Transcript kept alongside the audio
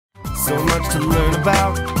so much to learn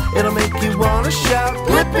about. It'll make you want to shout,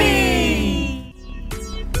 Blippi!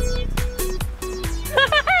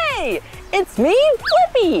 Hey, it's me,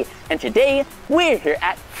 Blippi, and today we're here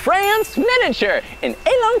at France Miniature in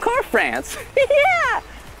Elancourt, France. Yeah,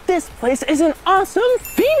 this place is an awesome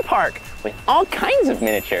theme park with all kinds of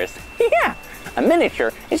miniatures. Yeah, a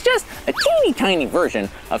miniature is just a teeny tiny version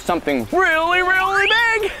of something really, really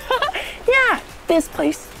big. Yeah, this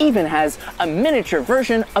place even has a miniature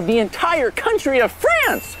version of the entire country of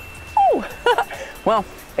France. Oh, well,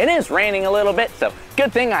 it is raining a little bit, so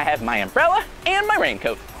good thing I have my umbrella and my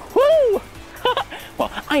raincoat. Woo!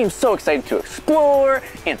 Well, I am so excited to explore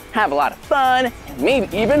and have a lot of fun and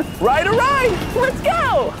maybe even ride a ride. Let's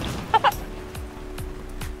go!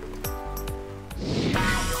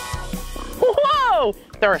 Whoa!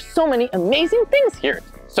 There are so many amazing things here.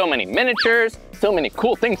 So many miniatures, so many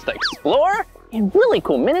cool things to explore, and really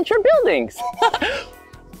cool miniature buildings.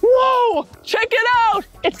 Whoa! Check it out!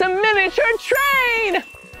 It's a miniature train!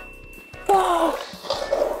 Whoa!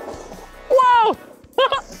 Whoa!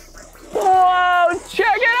 Whoa!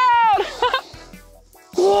 Check it out!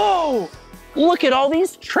 Whoa! Look at all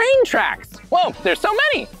these train tracks. Whoa, there's so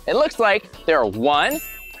many. It looks like there are 1,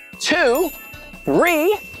 2,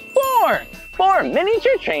 3, 4. 4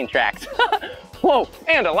 miniature train tracks. Whoa,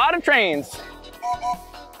 and a lot of trains.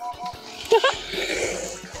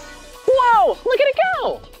 Whoa, look at it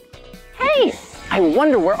go. Hey, I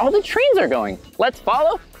wonder where all the trains are going. Let's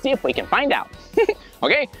follow, see if we can find out.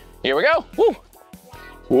 Okay, here we go. Woo.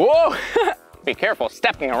 Whoa, be careful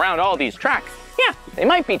stepping around all these tracks. Yeah, they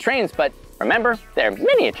might be trains, but remember, they're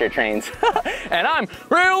miniature trains. And I'm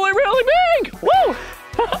really, really big. Woo.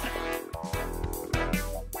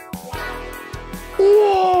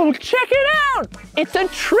 Whoa, check it out! It's a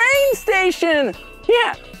train station!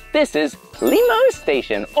 Yeah, this is Limoges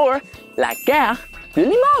Station, or La Gare de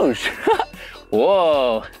Limoges.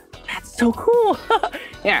 Whoa, that's so cool.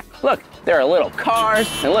 Yeah, look, there are little cars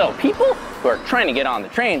and little people who are trying to get on the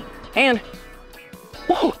train, and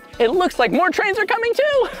whoa, it looks like more trains are coming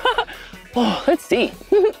too. Whoa, let's see.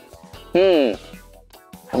 I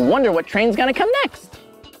wonder what train's gonna come next.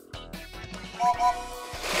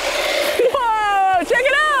 Whoa, check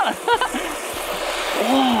it out!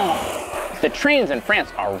 Whoa, the trains in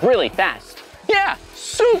France are really fast. Yeah,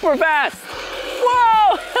 super fast.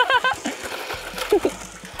 Whoa!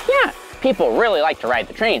 Yeah, people really like to ride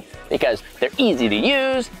the train because they're easy to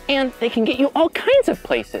use and they can get you all kinds of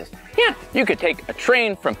places. Yeah, you could take a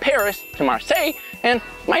train from Paris to Marseille and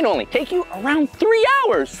it might only take you around 3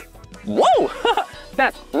 hours. Whoa,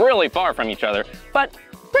 that's really far from each other, but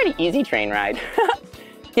pretty easy train ride.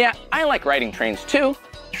 Yeah, I like riding trains too.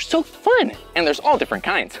 They're so fun, and there's all different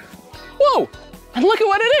kinds. Whoa, and look at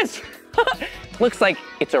what it is. Looks like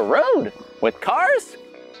it's a road with cars.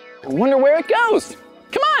 I wonder where it goes.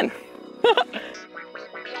 Come on.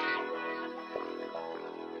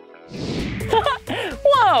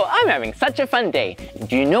 Whoa, I'm having such a fun day.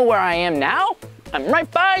 Do you know where I am now? I'm right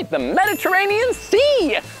by the Mediterranean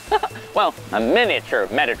Sea. Well, a miniature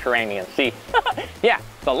Mediterranean Sea. Yeah,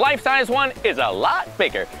 the life-size one is a lot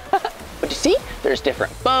bigger. But you see, there's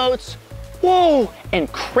different boats, whoa,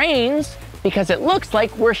 and cranes, because it looks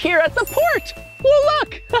like we're here at the port. Whoa,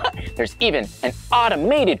 look, there's even an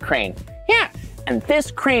automated crane. Yeah, and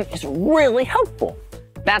this crane is really helpful.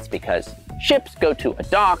 That's because ships go to a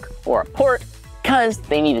dock or a port because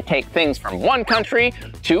they need to take things from one country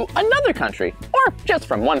to another country, or just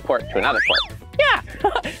from one port to another port. Yeah,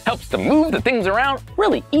 helps to move the things around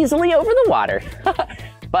really easily over the water.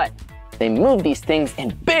 But they move these things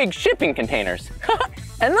in big shipping containers.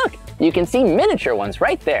 And look, you can see miniature ones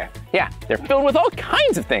right there. Yeah, they're filled with all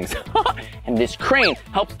kinds of things. And this crane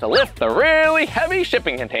helps to lift the really heavy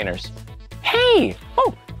shipping containers. Hey,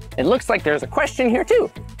 oh, it looks like there's a question here too.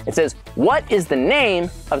 It says, what is the name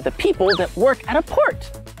of the people that work at a port?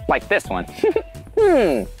 Like this one.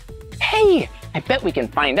 Hey, I bet we can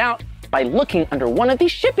find out by looking under one of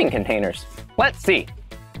these shipping containers. Let's see.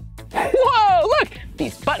 Whoa, look,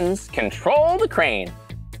 these buttons control the crane.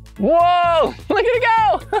 Whoa, look at it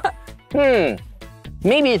go.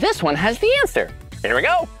 Maybe this one has the answer. Here we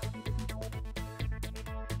go.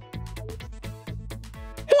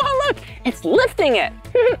 Whoa, look, it's lifting it.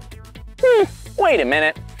 Wait a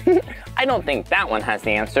minute. I don't think that one has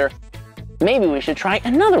the answer. Maybe we should try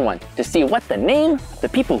another one to see what the name of the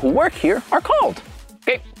people who work here are called.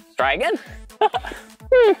 Okay, let's try again.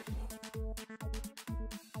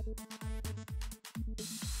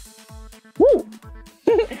 Woo.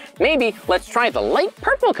 Maybe let's try the light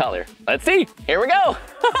purple color. Let's see, here we go.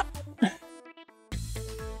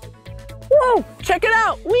 Whoa, check it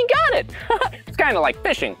out, we got it. It's kind of like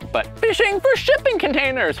fishing, but fishing for shipping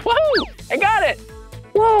containers. Woohoo, I got it.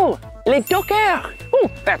 Whoa, les dockers. Ooh,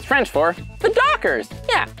 that's French for the dockers.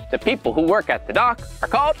 Yeah, the people who work at the dock are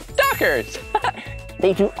called dockers.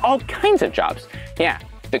 They do all kinds of jobs. Yeah,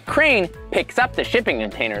 the crane picks up the shipping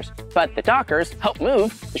containers, but the dockers help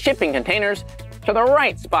move the shipping containers to the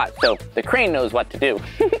right spot so the crane knows what to do.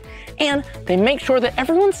 And they make sure that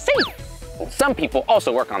everyone's safe. And some people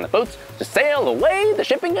also work on the boats to sail away the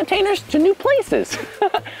shipping containers to new places.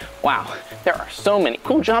 Wow, there are so many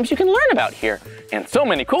cool jobs you can learn about here, and so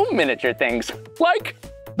many cool miniature things, like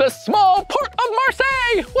the small port of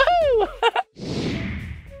Marseille. Woohoo!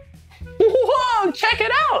 Whoa, check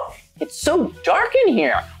it out. It's so dark in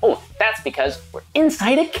here. Oh, that's because we're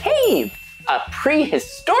inside a cave, a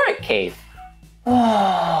prehistoric cave.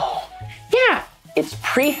 Oh, yeah, it's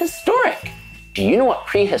prehistoric. Do you know what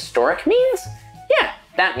prehistoric means? Yeah,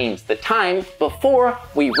 that means the time before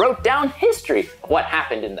we wrote down history of what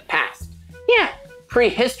happened in the past. Yeah,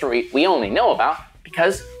 prehistory we only know about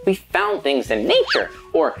because we found things in nature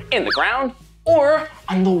or in the ground or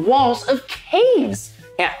on the walls of caves.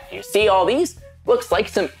 Yeah, you see all these? Looks like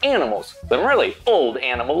some animals, some really old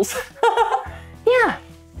animals. Yeah,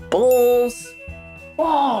 bulls.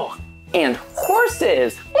 Whoa. And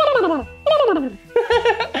horses.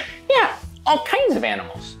 Yeah, all kinds of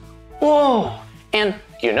animals. Whoa, and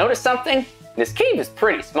do you notice something? This cave is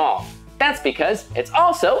pretty small. That's because it's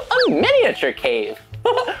also a miniature cave.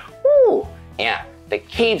 Ooh, yeah, the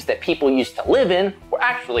caves that people used to live in were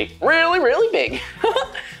actually really, really big.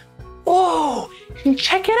 Whoa, and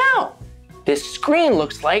check it out. This screen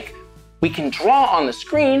looks like we can draw on the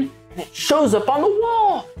screen and it shows up on the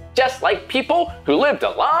wall. Just like people who lived a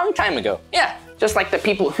long time ago. Yeah, just like the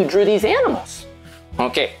people who drew these animals.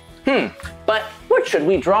 Okay, but what should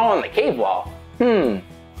we draw on the cave wall?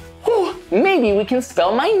 Maybe we can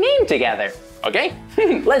spell my name together, okay?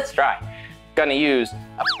 Let's try. Gonna use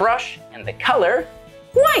a brush and the color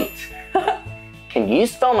white. Can you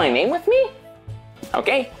spell my name with me?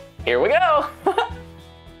 Okay, here we go.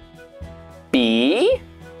 B-L-I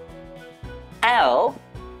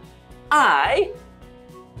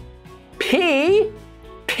P-P-I,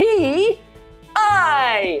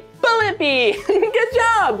 Blippi. Good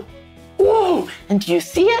job. Whoa, and do you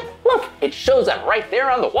see it? Look, it shows up right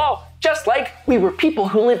there on the wall, just like we were people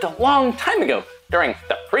who lived a long time ago during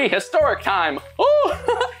the prehistoric time. Oh,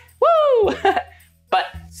 woo. But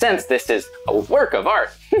since this is a work of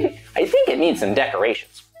art, I think it needs some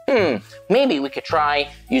decorations. Maybe we could try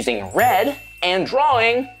using red and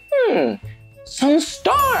drawing, some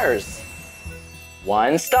stars.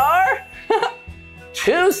 1 star,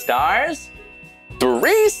 2 stars,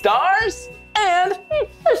 3 stars, and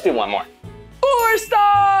let's do one more. 4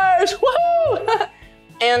 stars, woohoo!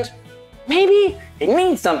 And maybe it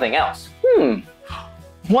needs something else.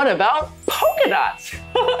 What about polka dots?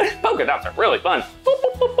 Polka dots are really fun.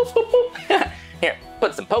 Here,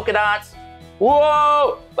 put some polka dots.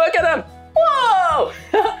 Whoa, look at them. Whoa!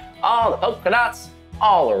 All the polka dots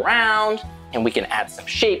all around. And we can add some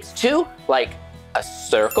shapes too, like a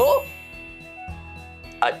circle,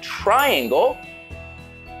 a triangle,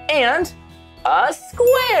 and a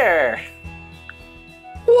square.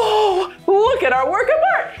 Whoa, look at our work of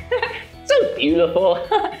art. So beautiful.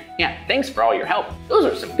 Yeah, thanks for all your help. Those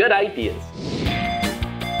are some good ideas.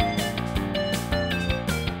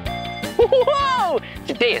 Whoa,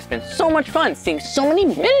 today has been so much fun seeing so many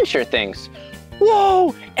miniature things.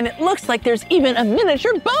 Whoa, and it looks like there's even a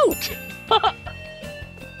miniature boat.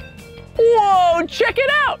 Whoa, check it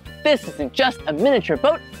out. This isn't just a miniature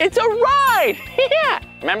boat, it's a ride. Yeah,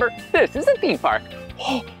 remember, this is a theme park.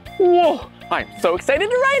 Whoa, I'm so excited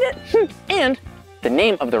to ride it. And the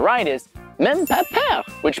name of the ride is Même pas peur,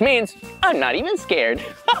 which means I'm not even scared.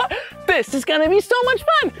 This is gonna be so much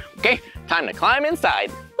fun. Okay, time to climb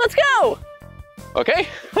inside. Let's go. Okay,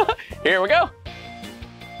 here we go.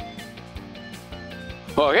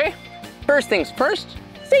 Okay, first things first,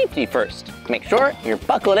 safety first. Make sure you're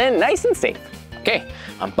buckled in nice and safe. Okay,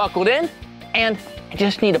 I'm buckled in and I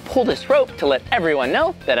just need to pull this rope to let everyone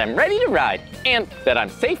know that I'm ready to ride and that I'm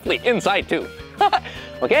safely inside too.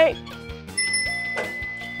 Okay,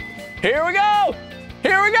 here we go,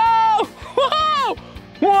 here we go. Whoa,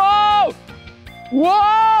 whoa,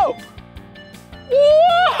 whoa,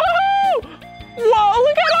 whoa, whoa,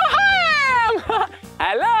 look at how high I am.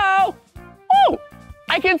 Hello, oh,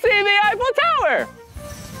 I can see the Eiffel Tower.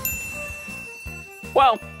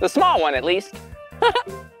 Well, the small one at least.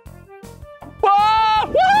 Whoa!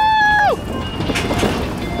 Whoa!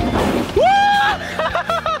 Whoa!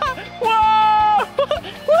 Whoa!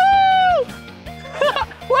 Whoa!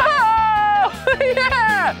 Whoa!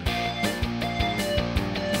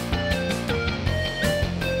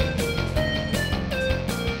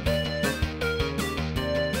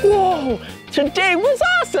 Whoa, today was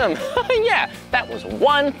awesome. Yeah, that was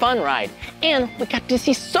one fun ride. And we got to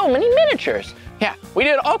see so many miniatures. Yeah, we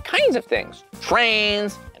did all kinds of things.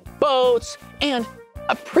 Trains and boats and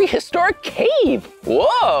a prehistoric cave.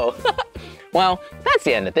 Whoa. Well, that's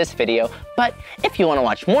the end of this video, but if you want to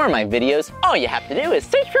watch more of my videos, all you have to do is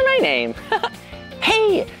search for my name.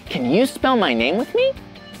 Hey, can you spell my name with me?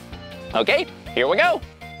 Okay, here we go.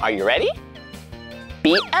 Are you ready?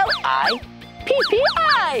 B-L-I-P-P-I,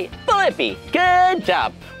 Blippi. Good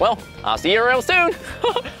job. Well, I'll see you real soon.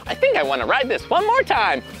 I think I want to ride this one more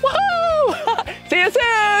time. Woohoo! See you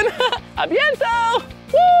soon. A bientôt.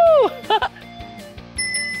 Woo!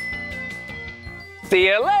 See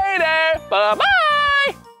you later.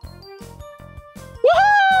 Bye-bye.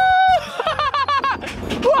 Woohoo!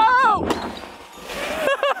 Whoa!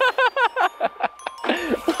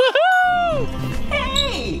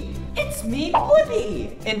 Hey, it's me,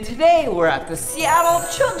 Blippi, and today we're at the Seattle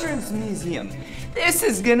Children's Museum. This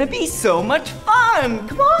is gonna be so much fun.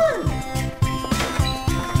 Come on.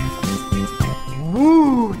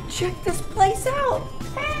 Woo, check this place out.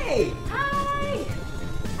 Hey. Hi!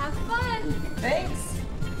 Have fun! Thanks.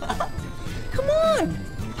 Come on.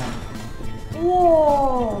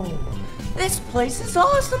 Whoa, this place is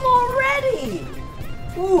awesome already.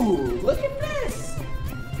 Ooh, look at this.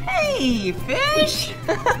 Hey, fish.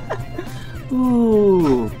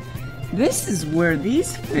 Ooh, this is where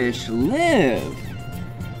these fish live.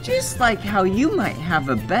 Just like how you might have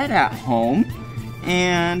a bed at home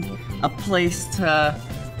and a place to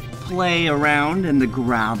play around in the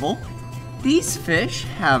gravel. These fish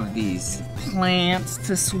have these plants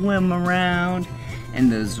to swim around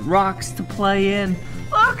and those rocks to play in.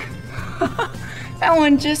 Look, that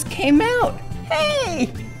one just came out.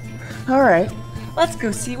 Hey! All right, let's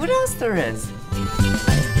go see what else there is.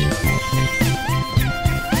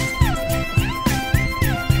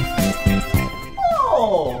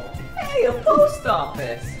 Oh, hey, a post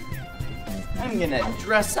office. I'm gonna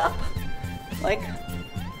dress up like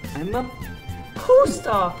I'm a post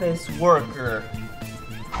office worker.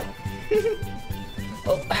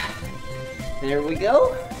 Oh, there we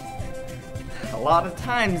go. A lot of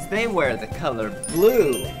times they wear the color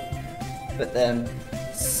blue, but then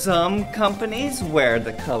some companies wear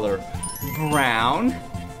the color brown.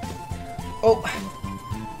 Oh,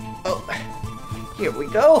 here we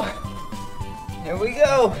go. Here we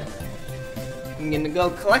go. I'm gonna go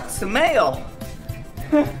collect some mail.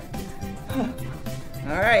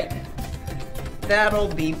 All right, that'll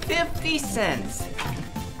be 50 cents.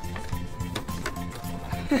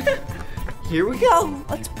 Here we go.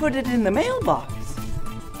 Let's put it in the mailbox.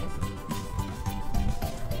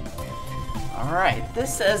 All right,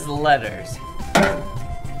 this says letters.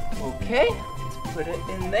 Okay, let's put it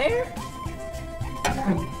in there.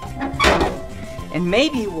 And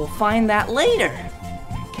maybe we'll find that later.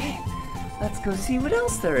 Okay, let's go see what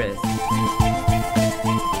else there is.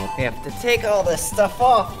 We have to take all this stuff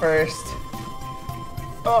off first.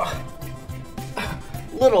 Oh,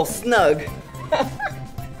 little snug.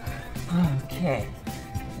 Okay,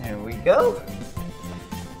 there we go.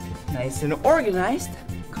 Nice and organized.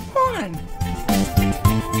 Come on.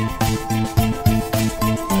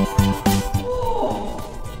 Whoa.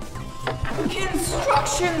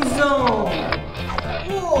 Construction zone.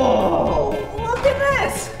 Whoa, look at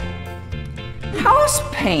this. House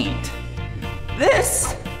paint.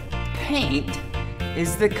 This paint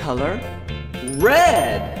is the color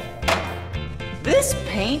red. This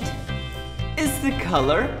paint is the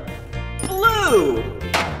color blue.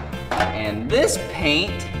 And this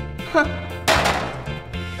paint,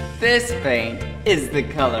 this paint is the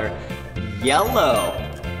color yellow.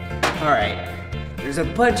 All right, there's a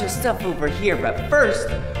bunch of stuff over here, but first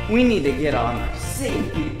we need to get on our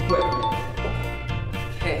safety equipment.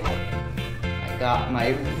 Okay, I got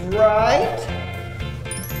my bright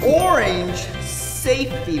orange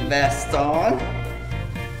safety vest on.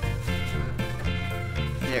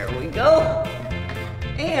 There we go.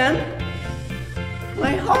 And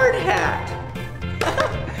my hard hat.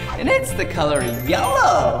 And it's the color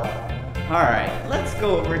yellow. All right, let's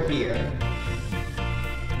go over here.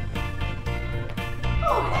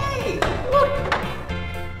 Oh, hey, look.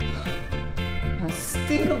 A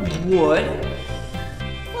stick of wood.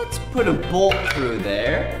 Let's put a bolt through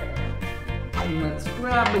there. And let's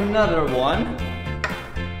grab another one. All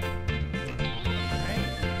right,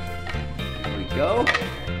 there we go.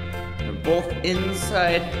 They're both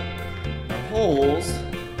inside the holes.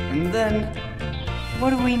 And then,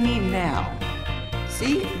 what do we need now?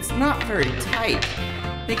 See, it's not very tight.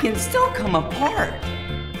 They can still come apart.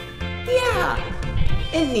 Yeah,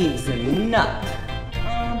 it needs a nut.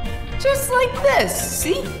 Just like this,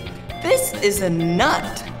 see? This is a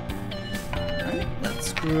nut. All right, let's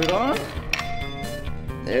screw it on.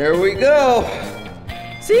 There we go.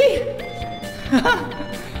 See?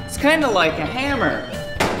 It's kind of like a hammer.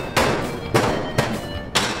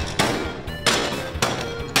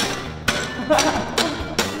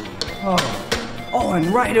 Oh, and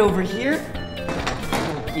right over here,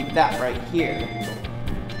 we'll keep that right here.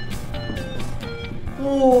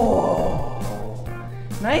 Whoa,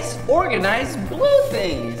 nice organized blue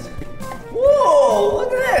things. Whoa,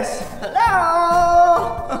 look at this.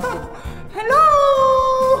 Hello. Hello.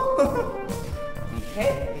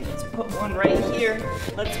 Okay, let's put one right here.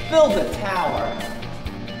 Let's build a tower.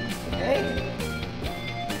 Okay,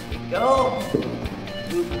 here we go.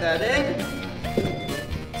 Loop that in.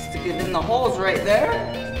 Stick it in the holes right there.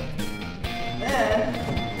 And then,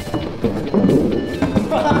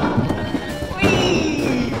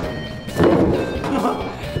 whee!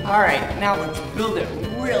 All right, now let's build it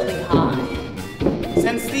really high.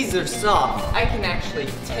 Since these are soft, I can actually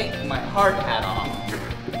take my hard hat off.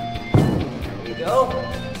 There we go.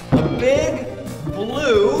 A big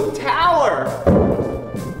blue tower.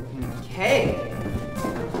 Okay.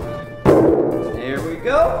 There we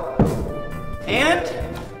go. And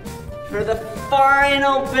for the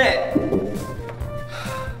final bit,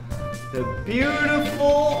 the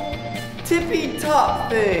beautiful tippy top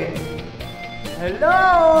thing.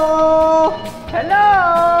 Hello!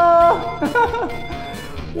 Hello!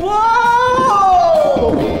 Whoa!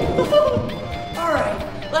 All right,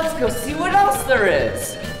 let's go see what else there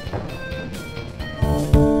is.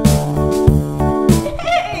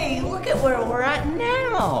 Hey, look at where we're at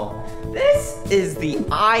now. This is the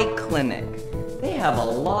eye clinic. They have a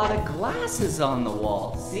lot of glasses on the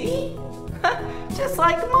wall, see? Just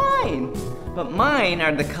like mine. But mine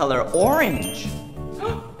are the color orange.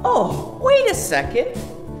 Oh, wait a second.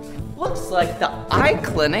 Looks like the eye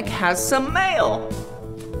clinic has some mail.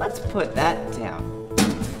 Let's put that down.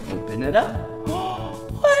 Open it up.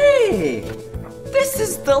 Hey, this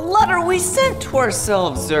is the letter we sent to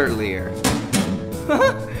ourselves earlier.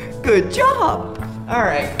 Good job. All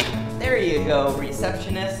right, there you go,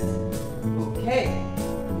 receptionist. Okay,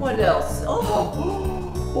 what else?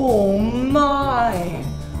 Oh my.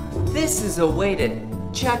 This is a way to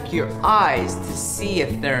check your eyes to see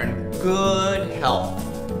if they're in good health.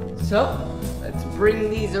 So, let's bring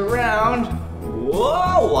these around.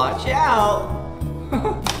 Whoa, watch out.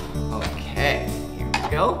 Okay, here we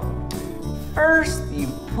go. First, you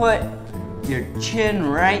put your chin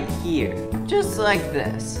right here, just like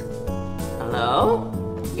this. Hello?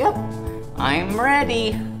 Yep, I'm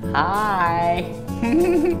ready. Hi.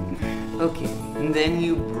 Okay, and then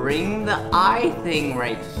you bring the eye thing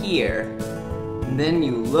right here, and then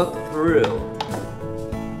you look through.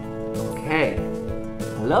 Okay.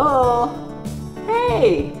 Hello?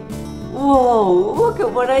 Hey! Whoa, look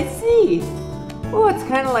at what I see. Oh, it's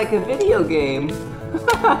kind of like a video game.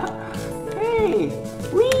 Hey!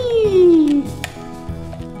 Whee!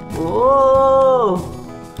 Whoa!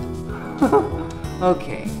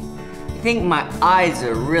 Okay, I think my eyes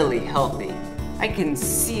are really healthy. I can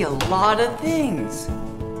see a lot of things.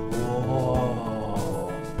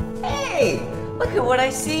 Whoa! Hey! Look at what I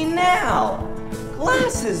see now.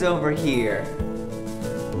 Glasses over here.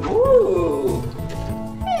 Ooh!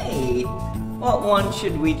 Hey! What one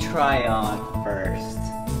should we try on first?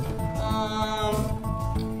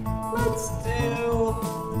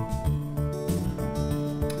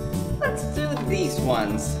 Let's do these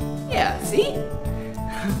ones. Yeah, see?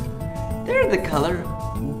 They're the color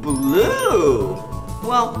blue.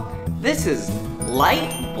 Well, this is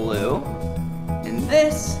light blue, and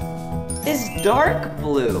this is dark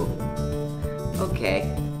blue. Okay,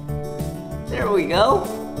 there we go.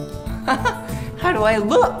 How do I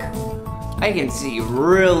look? I can see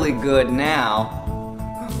really good now.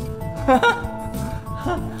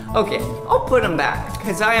 Okay, I'll put them back,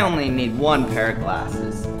 because I only need one pair of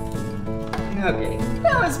glasses. Okay,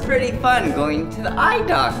 that was pretty fun going to the eye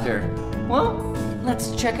doctor. Well,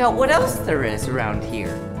 let's check out what else there is around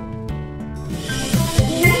here.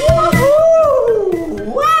 Woohoo!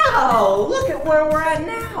 Wow, look at where we're at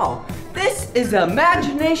now. This is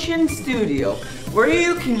Imagination Studio, where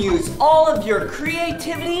you can use all of your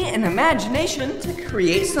creativity and imagination to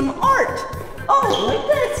create some art. Oh, like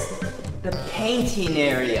this. The painting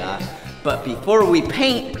area. But before we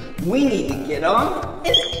paint, we need to get on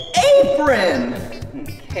an apron.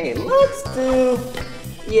 Okay, let's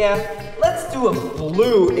do a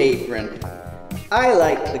blue apron. I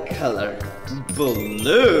like the color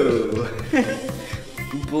blue.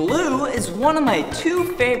 Blue is one of my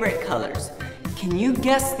 2 favorite colors. Can you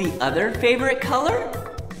guess the other favorite color?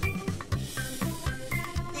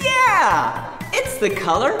 Yeah, it's the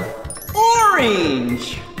color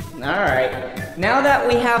orange. All right, now that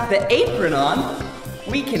we have the apron on,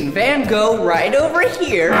 we can Van Gogh right over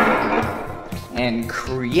here and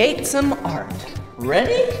create some art.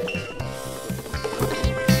 Ready?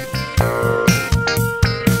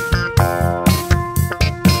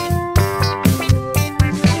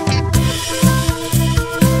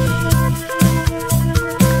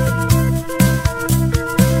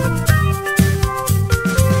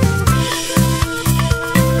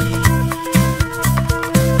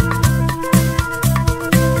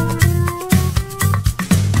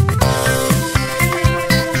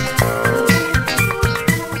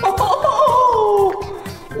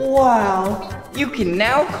 You can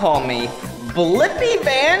now call me Blippi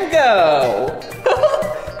Van Gogh.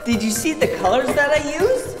 Did you see the colors that I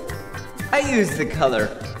used? I used the color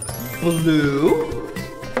blue,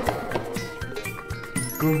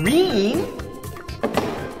 green,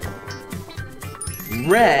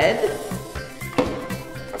 red,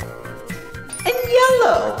 and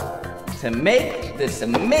yellow to make this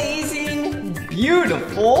amazing,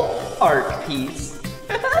 beautiful art piece.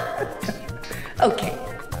 Okay.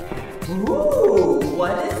 Ooh,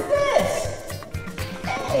 what is this?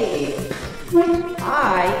 Hey,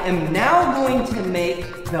 I am now going to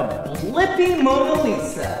make the Blippi Mona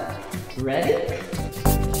Lisa. Ready?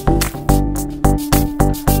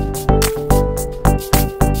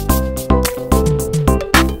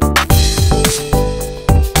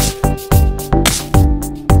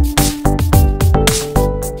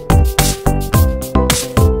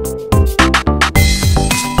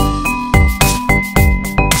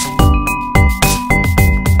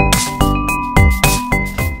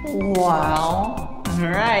 Wow. All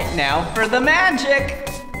right, now for the magic.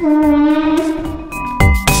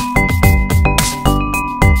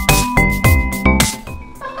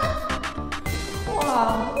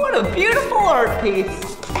 Wow, what a beautiful art piece.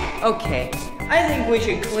 Okay, I think we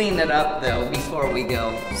should clean it up though before we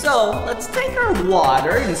go. So let's take our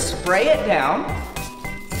water and spray it down.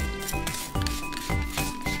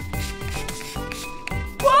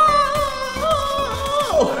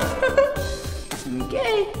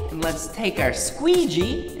 Okay, and let's take our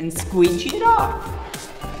squeegee and squeegee it off.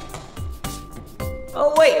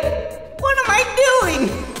 Oh wait, what am I doing?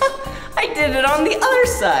 I did it on the other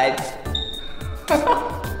side.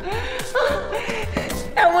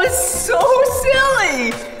 That was so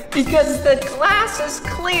silly because the glass is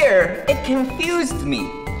clear. It confused me.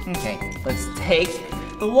 Okay, let's take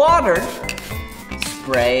the water,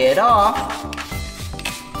 spray it off.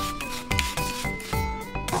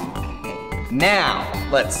 Now,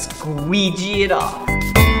 let's squeegee it off.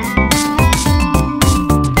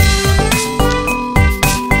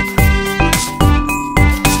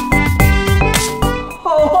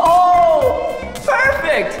 Oh,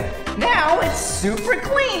 perfect! Now it's super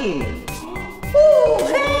clean. Oh,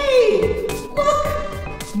 hey!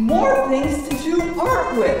 Look! More things to do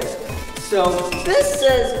art with. So this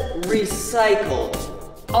says recycled.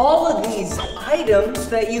 All of these items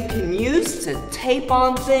that you can use to tape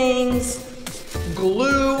on things,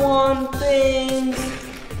 glue on things,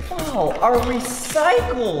 wow, are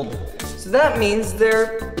recycled. So that means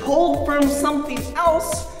they're pulled from something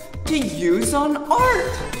else to use on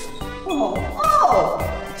art. Oh,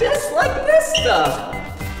 just like this stuff.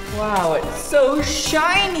 Wow, it's so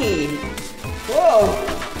shiny. Whoa,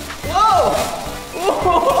 whoa, whoa,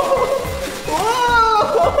 whoa,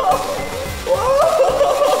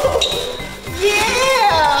 whoa, yeah!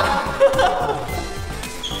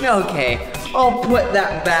 Okay, I'll put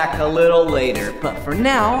that back a little later, but for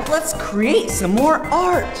now, let's create some more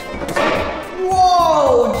art.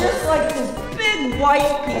 Whoa, just like this big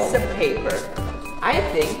white piece of paper. I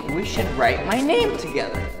think we should write my name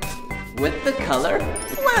together with the color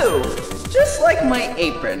blue, just like my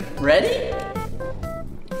apron. Ready?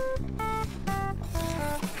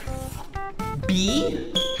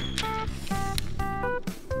 B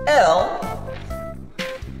L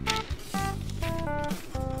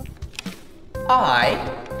I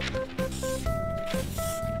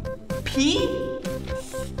P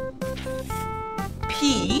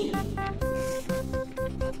P I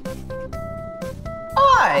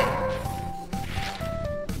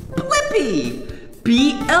Blippi.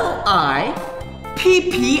 B-L-I-P-P-I.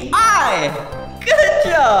 Good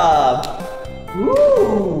job.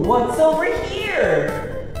 Ooh, what's over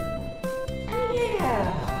here? Yeah,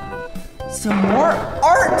 some more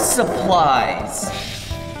art supplies.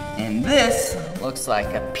 And this looks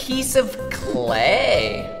like a piece of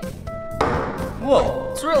clay.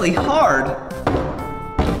 Whoa, it's really hard.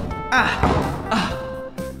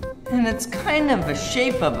 And it's kind of the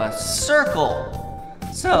shape of a circle.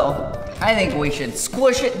 So, I think we should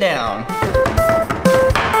squish it down.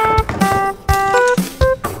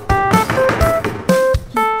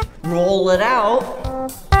 Roll it out.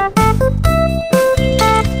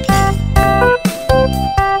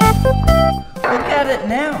 Look at it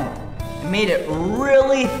now. I made it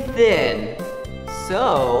really thin,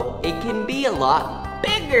 so it can be a lot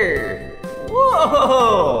bigger.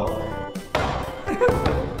 Whoa!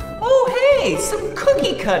 Oh, hey, some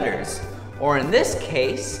cookie cutters. Or in this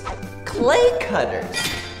case, clay cutters.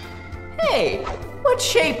 Hey, what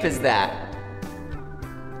shape is that?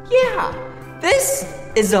 Yeah, this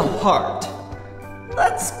is a heart.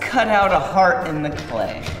 Let's cut out a heart in the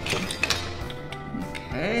clay.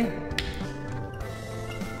 Okay.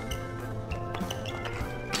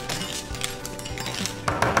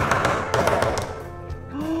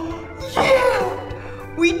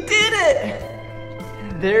 Yeah, we did it.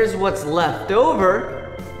 There's what's left over.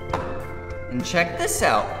 And check this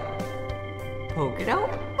out. Poke it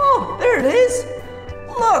out. Oh, there it is.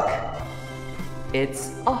 Look,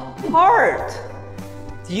 it's a heart.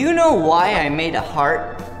 Do you know why I made a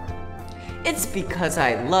heart? It's because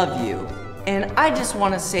I love you. And I just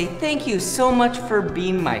want to say thank you so much for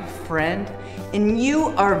being my friend. And you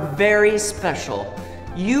are very special.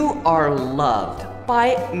 You are loved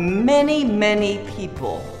by many, many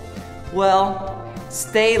people. Well,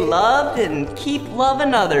 stay loved and keep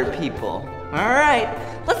loving other people. All right,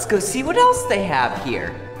 let's go see what else they have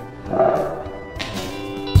here.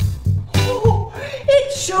 Oh,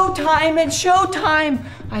 it's showtime, it's showtime.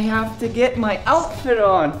 I have to get my outfit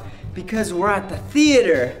on because we're at the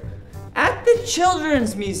theater, at the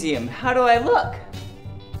Children's Museum. How do I look?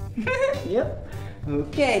 Yep,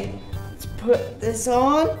 okay, let's put this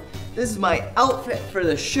on. This is my outfit for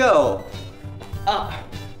the show.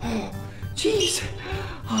 Jeez,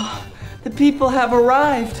 the people have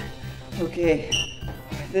arrived. Okay,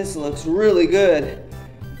 this looks really good.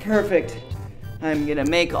 Perfect. I'm gonna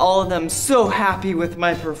make all of them so happy with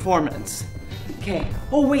my performance. Okay,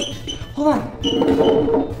 oh wait, hold on.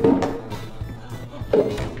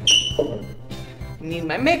 Need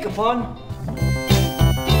my makeup on.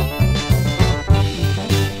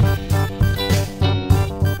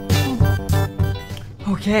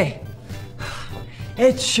 Okay,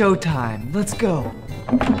 it's showtime. Let's go.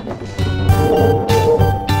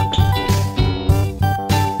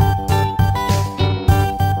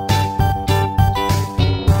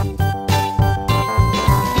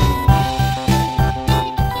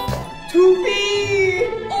 To be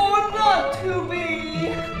or not to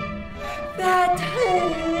be? That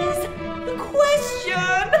is the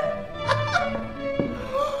question.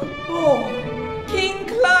 Oh, King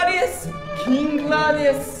Claudius. King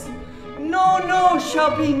Claudius, no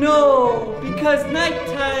shall be no, because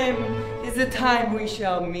nighttime is the time we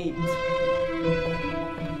shall meet.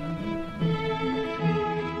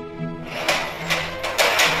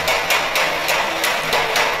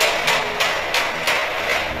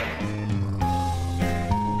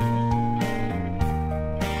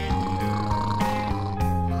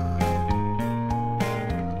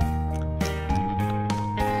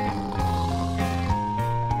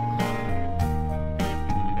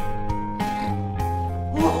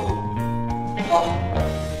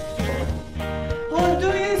 Oh, do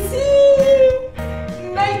you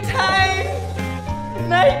see? Nighttime!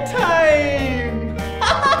 Nighttime!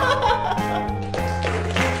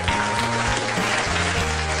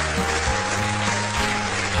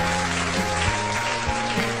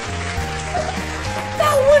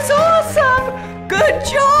 That was awesome! Good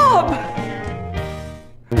job!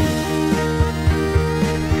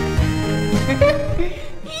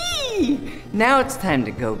 Now it's time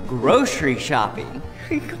to go grocery shopping.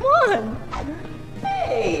 Come on.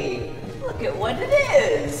 Hey, look at what it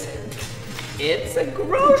is. It's a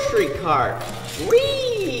grocery cart.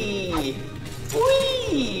 Whee!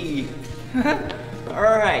 Whee! All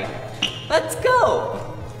right, let's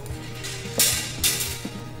go.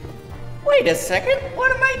 Wait a second,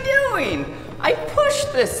 what am I doing? I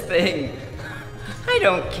pushed this thing. I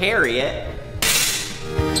don't carry it.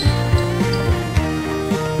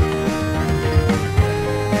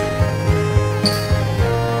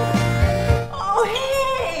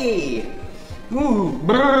 Ooh,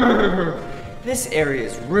 brr. This area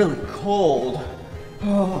is really cold.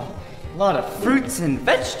 Oh, a lot of fruits and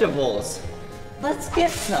vegetables. Let's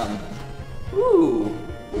get some. Ooh,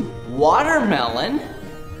 watermelon.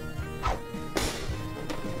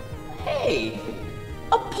 Hey,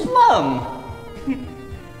 a plum.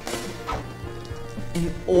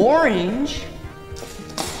 An orange.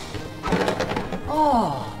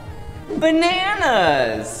 Oh,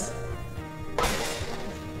 bananas.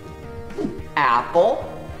 apple,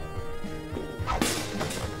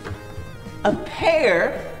 a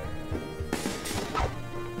pear,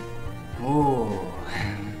 ooh,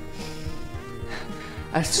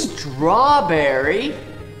 a strawberry.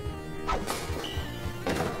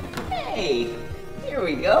 Hey, here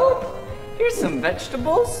we go. Here's some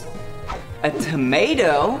vegetables, a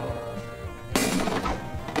tomato,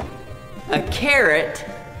 a carrot.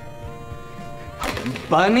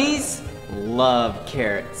 Bunnies love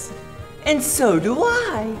carrots, and so do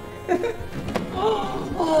I.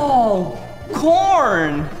 Oh,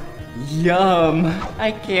 corn! Yum!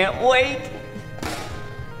 I can't wait.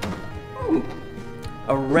 Ooh,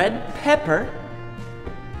 a red pepper.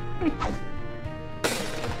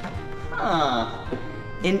 Huh.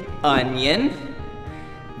 An onion.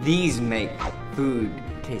 These make food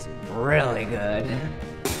taste really good.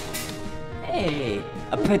 Hey,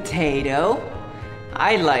 a potato.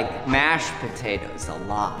 I like mashed potatoes a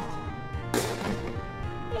lot.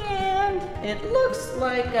 And it looks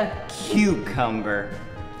like a cucumber.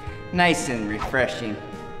 Nice and refreshing.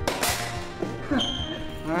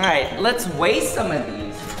 All right, let's weigh some of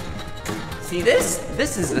these. See this?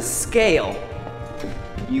 This is a scale.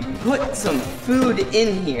 You put some food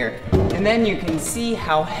in here, and then you can see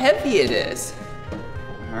how heavy it is.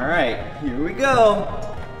 All right, here we go.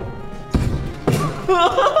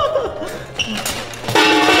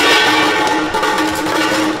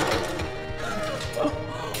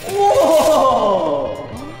 Whoa!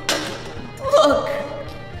 Look,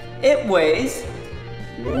 it weighs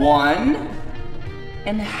 1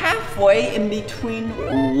 and halfway in between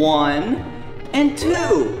 1 and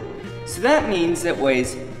 2. So that means it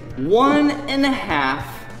weighs 1.5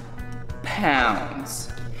 pounds.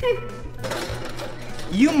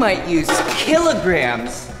 You might use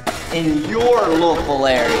kilograms in your local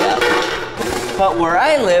area, but where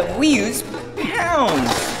I live, we use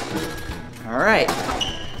pounds. All right,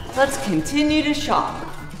 let's continue to shop.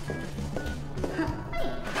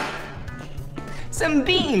 Some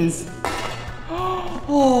beans.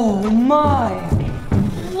 Oh my,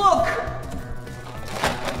 look.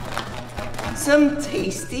 Some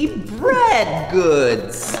tasty bread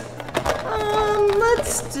goods.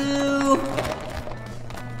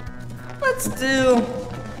 Let's do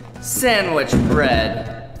sandwich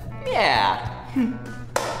bread. Yeah.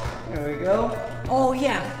 There we go. Oh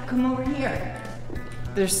yeah, come over here.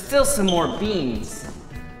 There's still some more beans,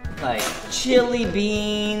 like chili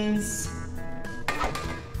beans.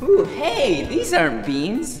 Ooh, hey, these aren't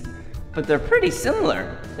beans, but they're pretty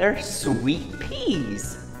similar. They're sweet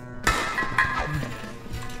peas.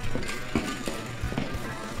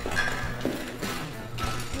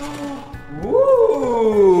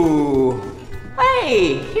 Ooh,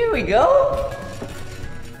 hey, here we go.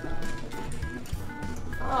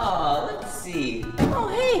 Oh, let's see. Oh,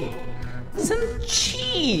 hey, some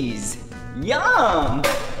cheese. Yum.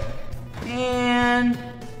 And,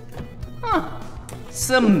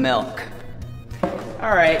 some milk.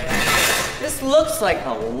 All right, this looks like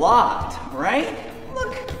a lot, right?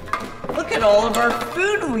 Look at all of our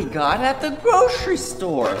food we got at the grocery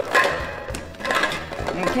store.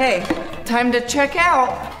 Okay, time to check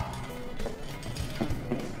out.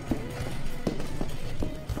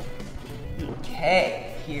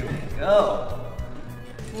 Okay, here we go.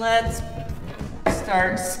 Let's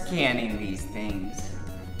start scanning these things.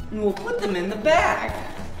 And we'll put them in the bag.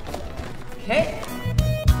 Okay.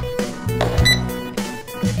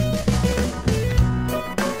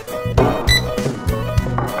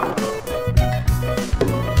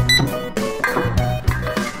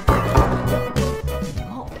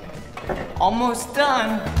 Oh, almost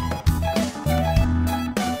done.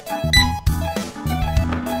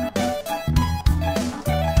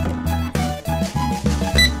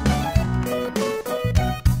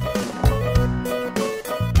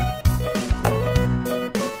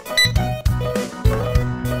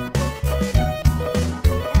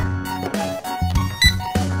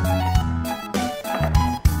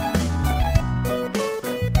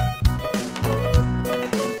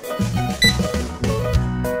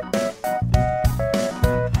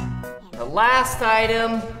 Last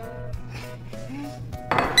item.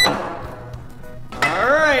 All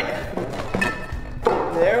right,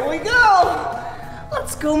 there we go.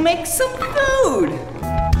 Let's go make some food.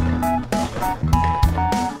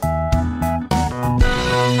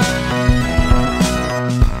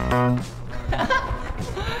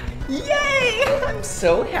 Yay! I'm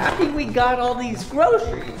so happy we got all these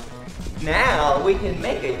groceries. Now we can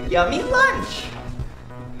make a yummy lunch.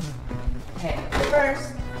 Okay,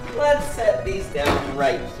 first, let's set these down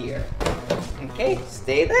right here. Okay,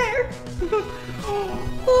 stay there.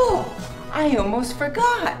 Oh, I almost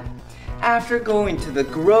forgot. after going to the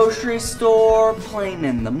grocery store, playing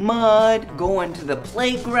in the mud, going to the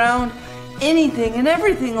playground, anything and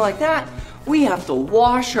everything like that, we have to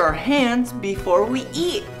wash our hands before we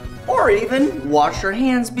eat, or even wash our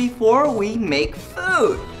hands before we make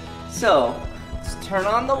food. So, let's turn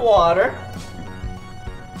on the water.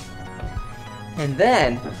 And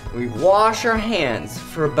then we wash our hands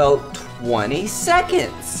for about 20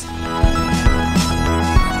 seconds.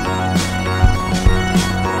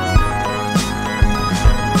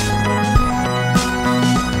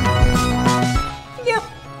 Yep,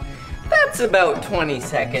 that's about 20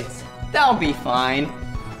 seconds. That'll be fine.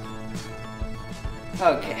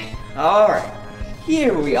 Okay, all right,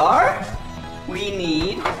 here we are. We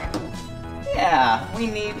need,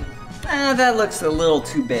 that looks a little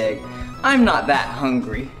too big. I'm not that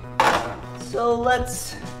hungry. So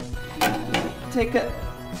let's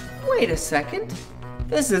wait a second.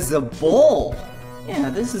 This is a bowl. Yeah,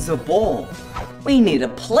 this is a bowl. We need a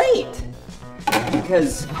plate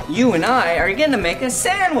because you and I are gonna make a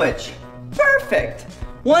sandwich. Perfect.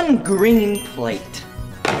 One green plate.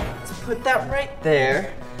 Let's put that right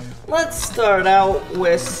there. Let's start out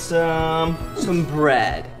with some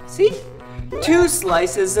bread. See? 2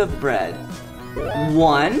 slices of bread.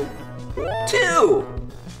 1, 2.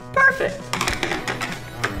 Perfect.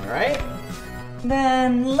 All right.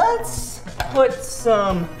 Then let's put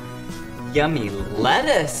some yummy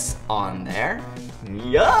lettuce on there.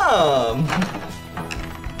 Yum.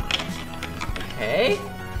 Okay.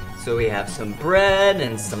 So we have some bread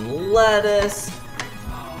and some lettuce.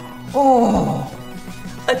 Oh,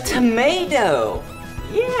 a tomato.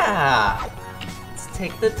 Yeah. Let's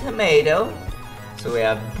take the tomato. So we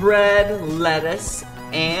have bread, lettuce,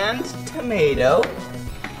 and tomato.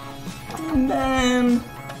 And then,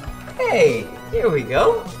 hey, here we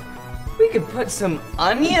go. We could put some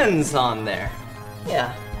onions on there.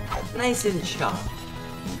 Yeah, nice and chopped.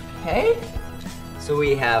 Okay, so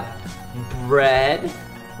we have bread,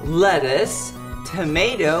 lettuce,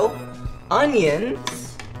 tomato,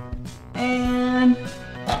 onions, and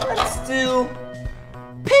let's do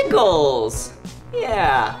pickles.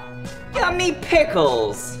 Yeah, yummy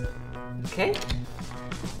pickles. Okay,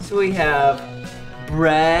 so we have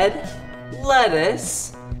bread,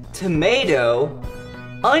 lettuce, tomato,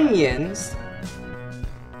 onions,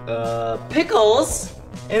 pickles,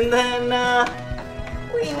 and then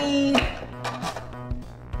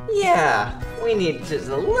we need just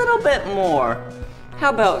a little bit more. How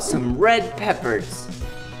about some red peppers?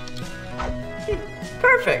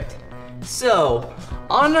 Perfect. So,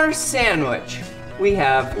 on our sandwich, we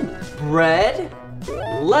have bread,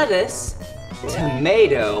 lettuce,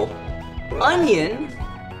 tomato, onion,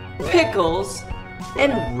 pickles,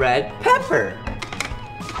 and red pepper.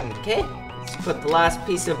 Okay, let's put the last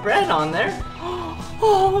piece of bread on there.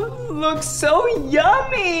 Oh, looks so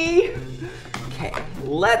yummy. Okay,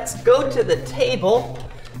 let's go to the table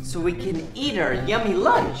so we can eat our yummy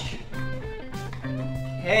lunch.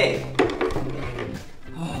 Okay.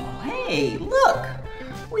 Oh, hey, look.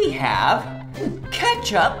 We have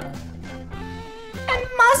ketchup and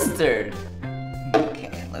mustard.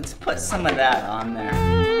 Okay, let's put some of that on there.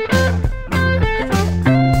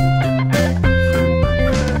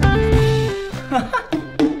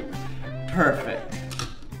 Perfect.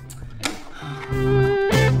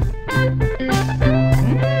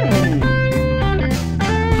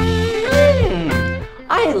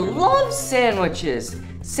 I love sandwiches.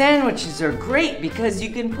 Sandwiches are great because you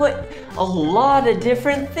can put a lot of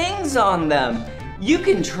different things on them. You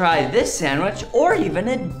can try this sandwich or even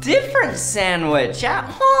a different sandwich at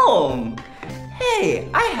home. Hey,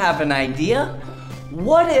 I have an idea.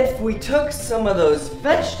 What if we took some of those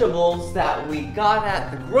vegetables that we got at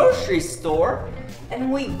the grocery store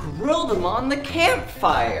and we grilled them on the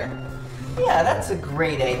campfire? Yeah, that's a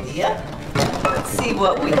great idea. Let's see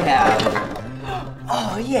what we have.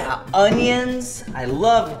 Oh yeah, onions. I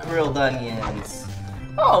love grilled onions.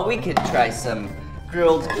 Oh, we could try some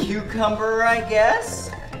grilled cucumber, I guess.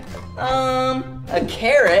 A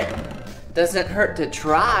carrot. Doesn't hurt to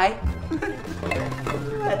try.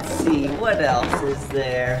 Let's see, what else is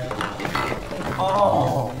there?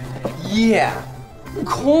 Oh, yeah,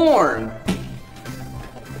 corn.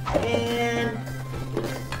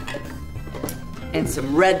 And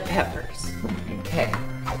some red peppers. Okay,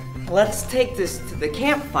 let's take this to the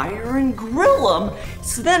campfire and grill them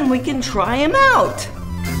so then we can try them out.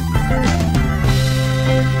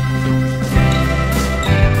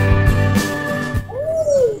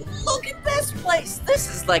 Ooh, look at this place. This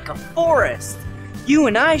is like a forest. You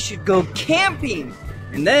and I should go camping,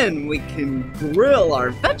 and then we can grill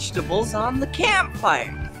our vegetables on the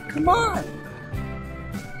campfire. Come on.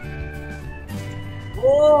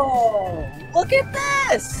 Whoa, look at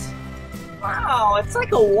this. Wow, it's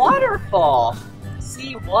like a waterfall.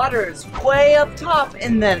 See, water is way up top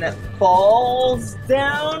and then it falls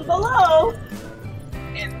down below.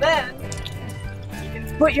 And then you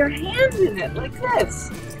can put your hand in it like this.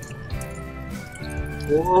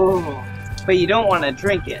 Whoa, but you don't want to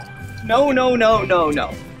drink it. No, no, no, no, no.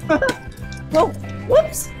 Whoa,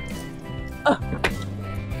 whoops.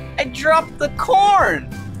 I dropped the corn.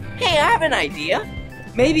 Hey, I have an idea.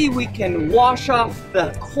 Maybe we can wash off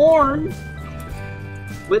the corn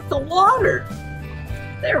with the water.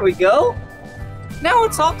 There we go. Now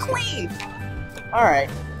it's all clean. All right.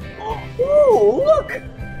 Ooh, look,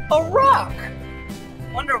 a rock.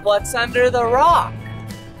 Wonder what's under the rock.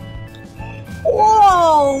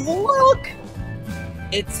 Whoa, look.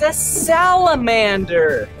 It's a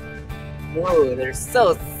salamander. Whoa, they're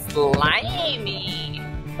so slimy.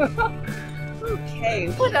 Okay,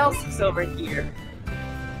 what else is over here?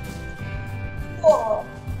 Whoa,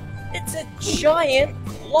 it's a giant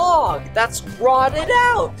log that's rotted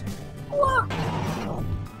out. Look.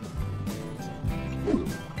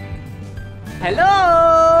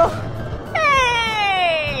 Hello.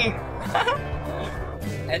 Hey.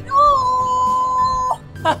 Hello.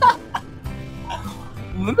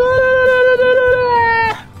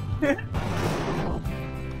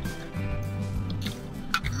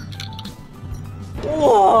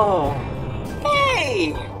 Whoa!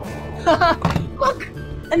 Hey! Look!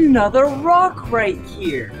 Another rock right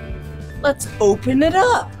here. Let's open it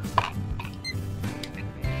up.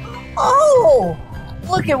 Oh!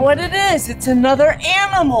 Look at what it is. It's another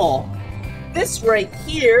animal. This right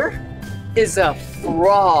here is a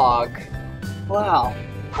frog. Wow.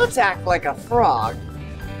 Let's act like a frog.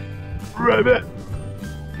 Rabbit,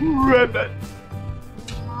 rabbit,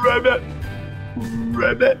 rabbit,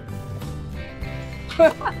 rabbit.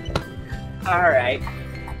 All right,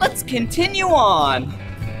 let's continue on.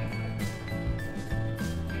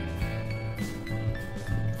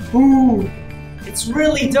 Ooh, it's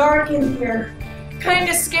really dark in here. Kind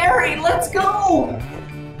of scary. Let's go.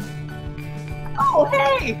 Oh,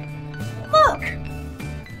 hey, look.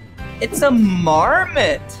 It's a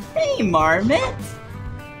marmot. Hey, marmot.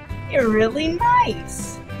 You're really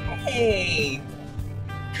nice. Hey.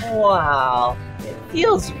 Wow, it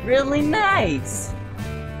feels really nice.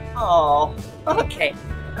 Oh, okay.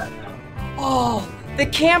 Oh, the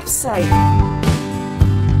campsite.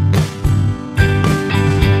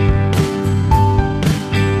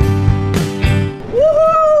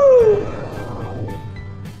 Woohoo!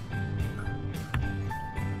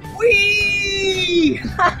 Whee!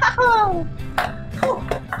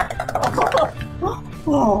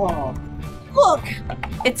 Oh, look,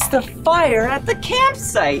 it's the fire at the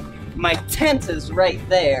campsite. My tent is right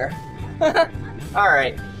there. All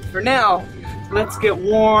right, for now, let's get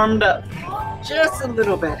warmed up just a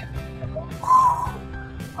little bit.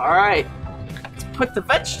 All right, let's put the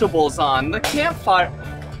vegetables on the campfire.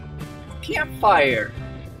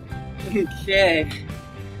 Okay,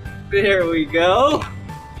 there we go.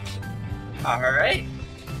 All right.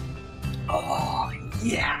 Oh,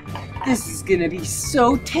 yeah, this is gonna be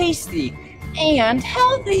so tasty and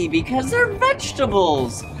healthy because they're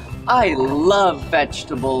vegetables. I love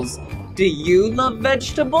vegetables. Do you love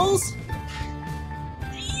vegetables?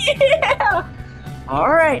 Yeah!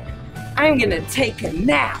 All right, I'm gonna take a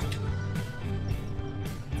nap.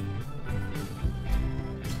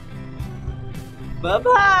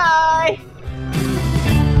 Bye-bye!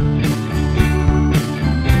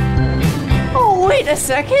 Oh, wait a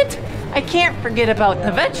second. I can't forget about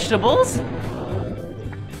the vegetables.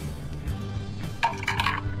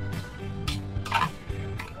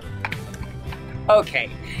 Okay,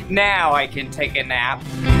 now I can take a nap.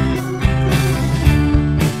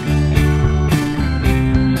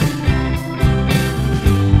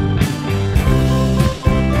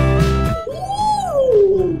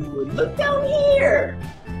 Ooh, look down here.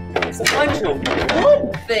 There's a bunch of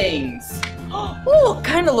wood things. Oh, it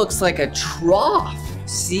kind of looks like a trough.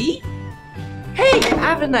 See? Hey, I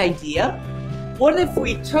have an idea. What if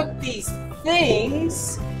we took these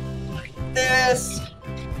things like this,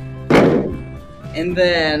 and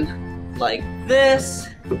then like this,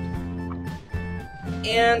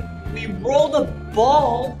 and we rolled a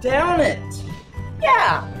ball down it.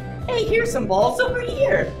 Yeah. Hey, here's some balls over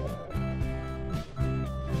here.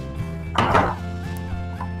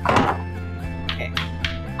 Okay.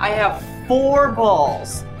 I have 4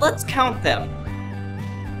 balls. Let's count them.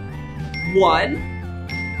 1,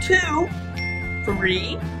 2,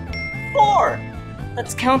 3, 4.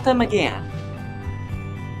 Let's count them again.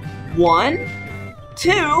 1,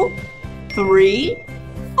 2, 3,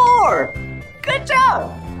 4. Good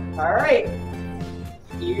job. All right,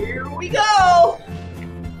 here we go.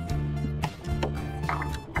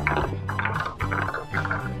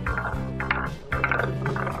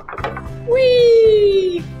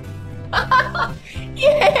 Whee!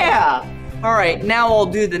 Yeah! All right, now I'll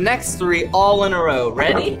do the next 3 all in a row.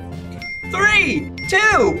 Ready? 3,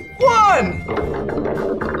 2, 1!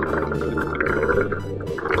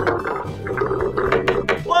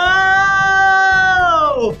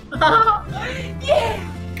 Whoa! Yeah!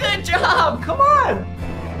 Good job! Come on!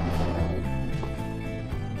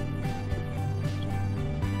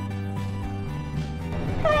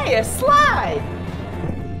 Hey, a slide!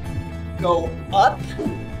 Go up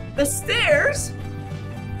the stairs,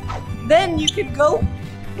 then you can go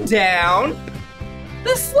down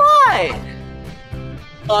the slide.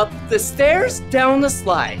 Up the stairs, down the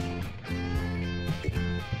slide.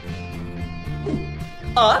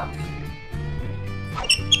 Up.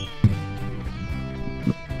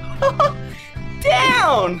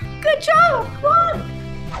 Down. Good job. Come on.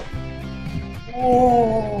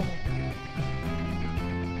 Whoa.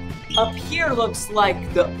 Up here looks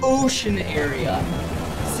like the ocean area.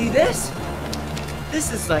 See this?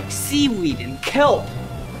 This is like seaweed and kelp.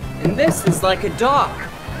 And this is like a dock.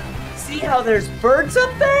 See how there's birds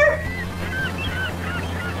up there?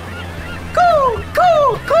 Cool,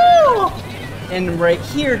 cool, cool! And right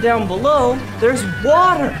here down below, there's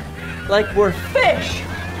water, like we're fish.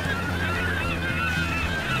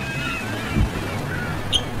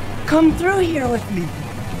 Come through here with me.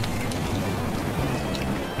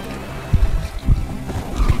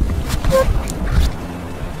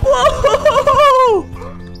 Whoa!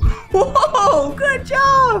 Whoa! Good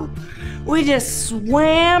job! We just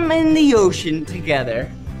swam in the ocean together.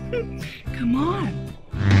 Come on.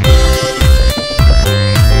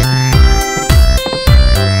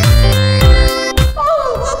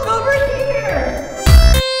 Oh, look over here!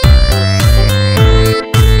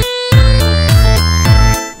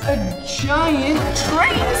 A giant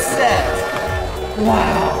train set!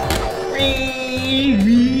 Wow!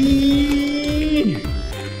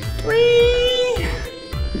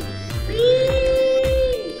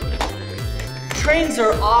 Trains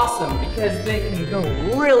are awesome because they can go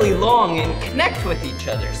really long and connect with each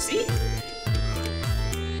other, see?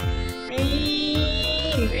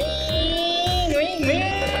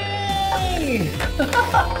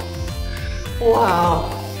 Wow.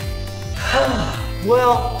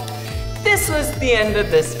 Well, this was the end of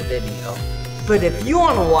this video. But if you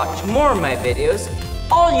want to watch more of my videos,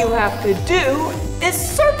 all you have to do is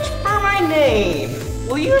search for my name.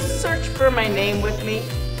 Will you search for my name with me?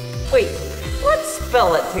 Wait. Let's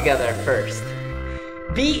spell it together first.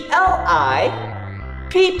 B-L-I-P-P-I.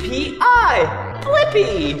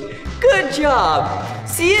 Blippi. Good job.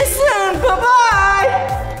 See you soon.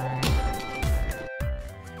 Bye-bye.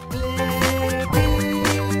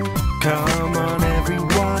 Come on,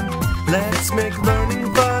 everyone. Let's make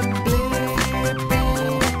learning fun.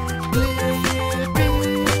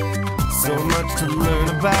 So much to learn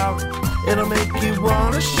about. It'll make you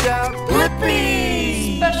want to shout,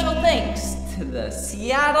 Blippi! Special thanks to the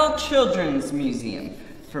Seattle Children's Museum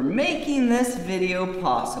for making this video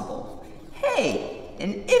possible. Hey,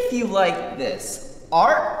 and if you like this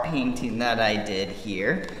art painting that I did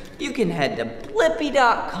here, you can head to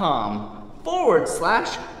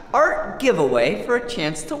blippi.com/art giveaway for a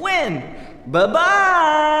chance to win.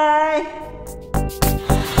 Bye-bye!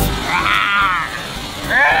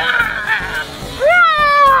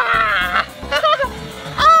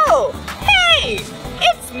 Oh, hey!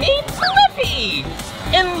 It's me, Blippi!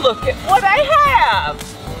 And look at what I have!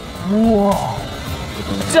 Whoa!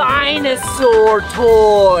 Dinosaur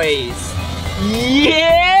toys!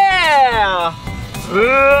 Yeah!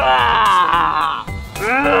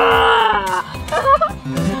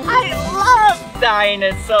 I love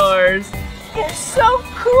dinosaurs! They're so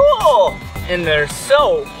cool! And they're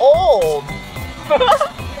so old!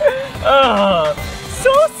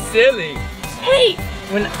 So silly! Hey,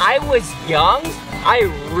 when I was young, I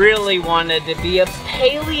really wanted to be a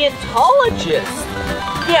paleontologist.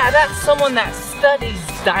 Yeah, that's someone that studies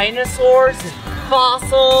dinosaurs and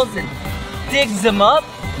fossils and digs them up.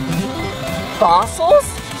 Fossils?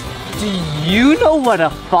 Do you know what a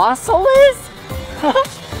fossil is?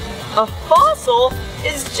 A fossil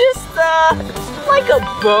is just like a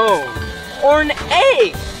bone or an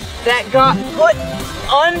egg that got put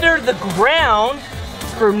under the ground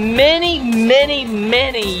for many, many,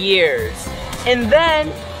 many years. And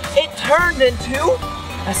then it turned into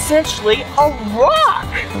essentially a rock.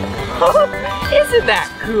 Isn't that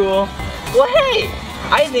cool? Well, hey,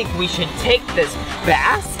 I think we should take this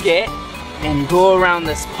basket and go around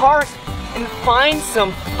this park and find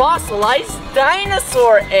some fossilized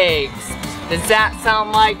dinosaur eggs. Does that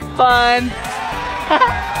sound like fun?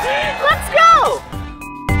 Let's go!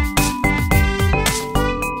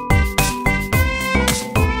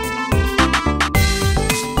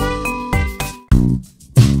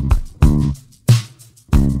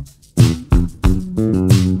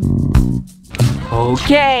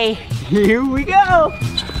 Okay, here we go.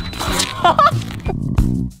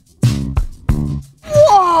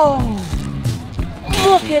 Whoa!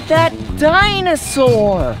 Look at that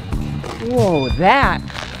dinosaur. Whoa, that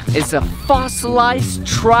is a fossilized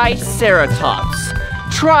triceratops.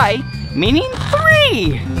 Tri meaning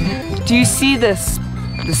 3. Do you see the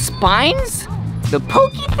spines? The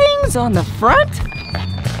pokey things on the front?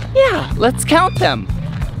 Yeah, let's count them.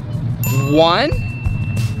 1,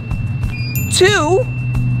 2,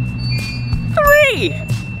 3.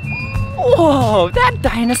 Whoa, that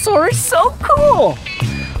dinosaur is so cool.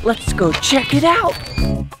 Let's go check it out.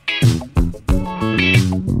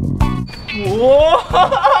 Whoa!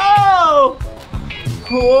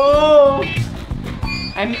 Whoa!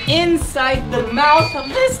 I'm inside the mouth of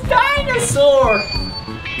this dinosaur.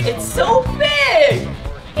 It's so big.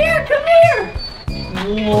 Here, come here.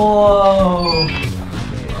 Whoa.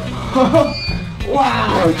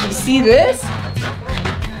 Wow, do you see this?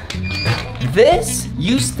 This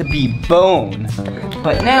used to be bone,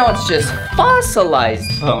 but now it's just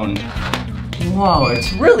fossilized bone. Whoa,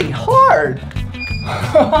 it's really hard.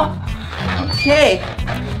 Okay.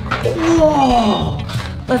 Whoa,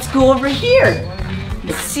 let's go over here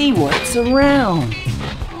and see what's around.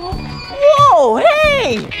 Whoa,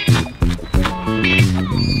 hey!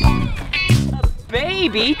 A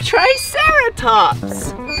baby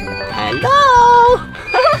triceratops. Hello.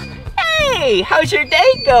 Hey, how's your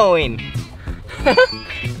day going?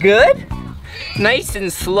 Good? Nice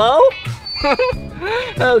and slow?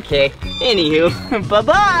 Okay, anywho,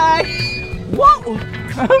 bye-bye. Whoa!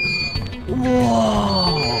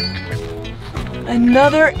 Whoa!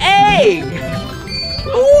 Another egg!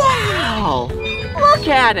 Wow! Look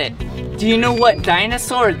at it! Do you know what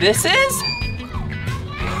dinosaur this is?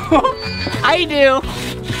 I do!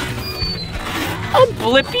 A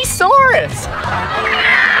Blippisaurus!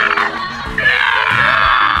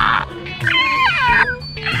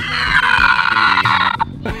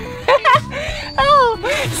 Oh,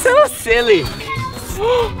 so silly!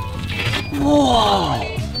 Whoa!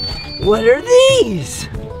 What are these?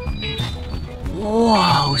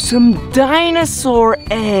 Whoa, some dinosaur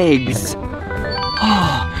eggs.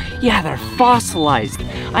 Oh, yeah, they're fossilized.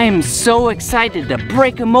 I am so excited to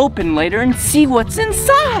break them open later and see what's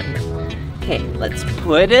inside. Okay, let's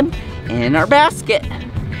put them in our basket.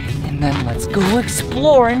 And then let's go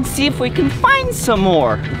explore and see if we can find some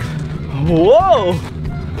more. Whoa!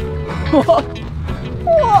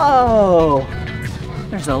 Whoa!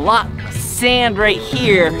 There's a lot of sand right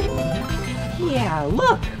here. Yeah,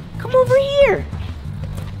 look, come over here.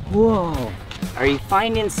 Whoa, are you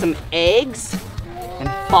finding some eggs and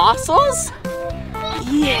fossils?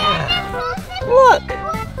 Yeah, look.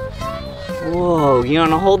 Whoa, you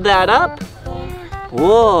wanna hold that up?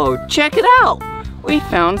 Whoa, check it out. We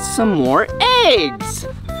found some more eggs.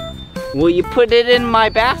 Will you put it in my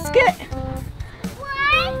basket?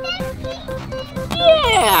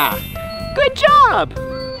 Yeah, good job.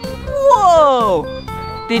 Whoa,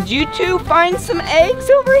 did you two find some eggs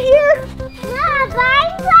over here? Yeah, but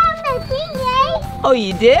I found a big egg. Oh,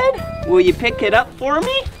 you did? Will you pick it up for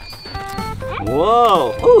me?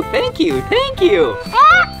 Whoa, oh, thank you, thank you.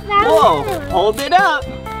 Whoa, hold it up.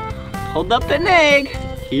 Hold up an egg.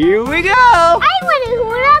 Here we go. I want to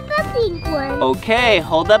hold up the pink one. Okay,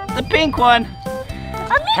 hold up the pink one.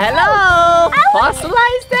 Hello,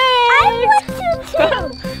 fossilized eggs. I want to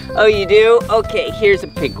too. Oh, you do? Okay, here's a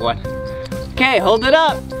pink one. Okay, hold it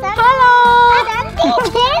up. Hello.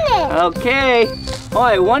 Okay. Oh,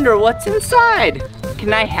 I wonder what's inside.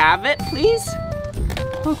 Can I have it, please?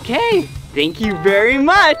 Okay, thank you very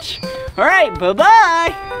much. All right,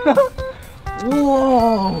 bye-bye.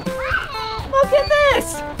 Whoa, look at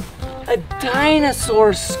this. A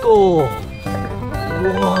dinosaur skull.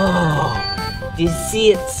 Whoa, do you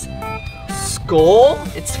see its skull,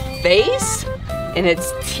 its face, and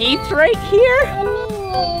its teeth right here?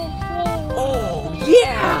 Oh,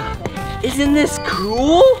 yeah. Isn't this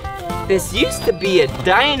cool? This used to be a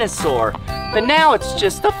dinosaur, but now it's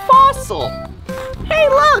just a fossil. Hey,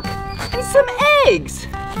 look, and some eggs.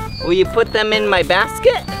 Will you put them in my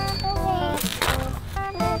basket?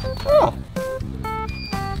 Oh.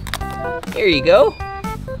 Here you go.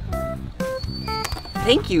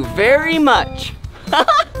 Thank you very much.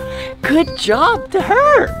 Good job to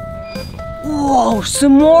her. Whoa,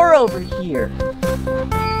 some more over here.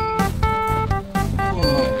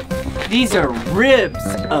 Whoa, these are ribs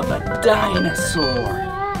of a dinosaur.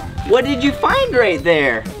 What did you find right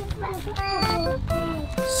there?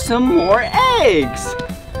 Some more eggs.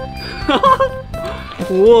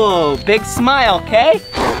 Whoa, big smile, okay?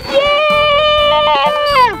 Yeah!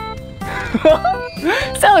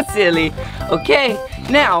 So silly. Okay,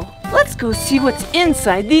 now let's go see what's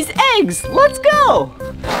inside these eggs. Let's go.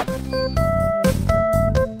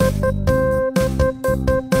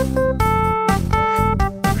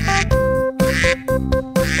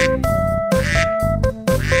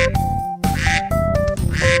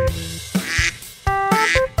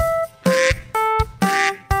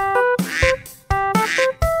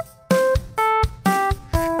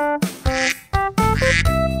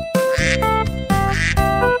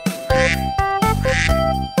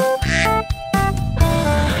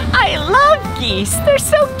 They're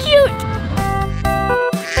so cute!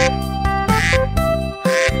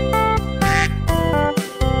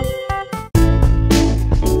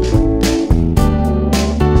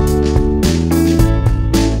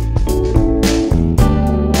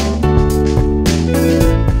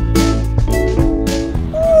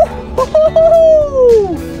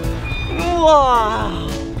 Wow!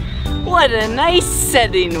 What a nice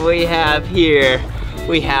setting we have here.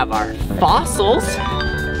 We have our fossils,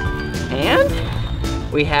 and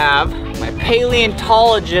we have my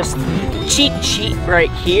paleontologist cheat sheet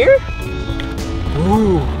right here.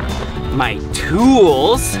 Ooh, my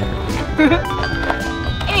tools.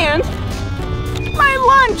 And my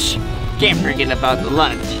lunch. Can't forget about the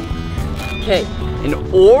lunch. Okay, in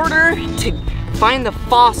order to find the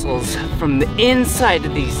fossils from the inside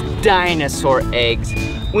of these dinosaur eggs,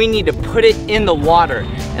 we need to put it in the water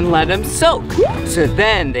and let them soak. So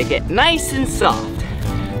then they get nice and soft.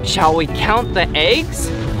 Shall we count the eggs?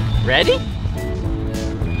 Ready?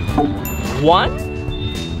 1,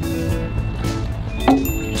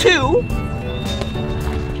 2,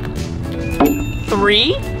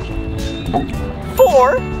 3,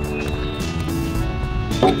 4,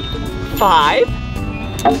 5,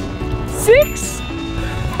 6,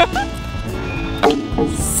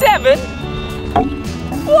 7,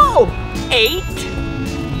 whoa, 8,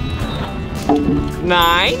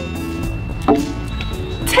 9,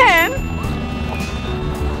 10,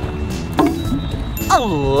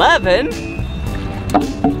 11,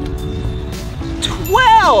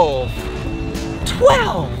 12.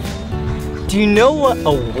 12. Do you know what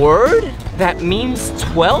a word that means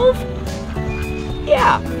 12?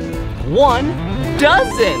 Yeah, 1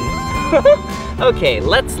 dozen. Okay,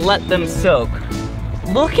 let's let them soak.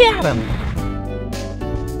 Look at them.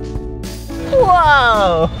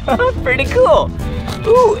 Whoa, pretty cool.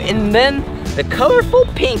 Ooh, and then the colorful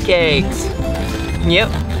pink eggs.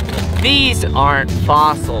 Yep, these aren't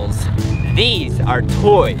fossils. These are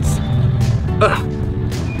toys.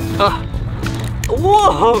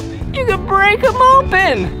 Whoa, you can break them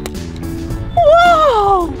open.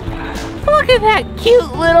 Whoa, look at that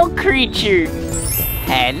cute little creature.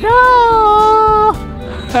 Hello.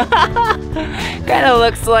 Kinda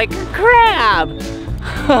looks like a crab.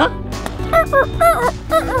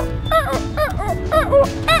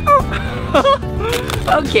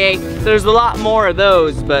 Okay, there's a lot more of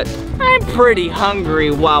those, but I'm pretty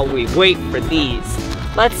hungry while we wait for these.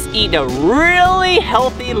 Let's eat a really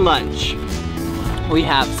healthy lunch. We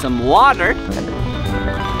have some water.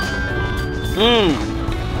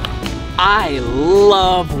 I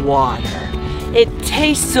love water. It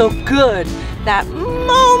tastes so good that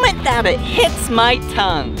moment that it hits my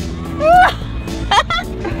tongue.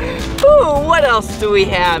 Ooh, what else do we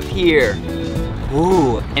have here?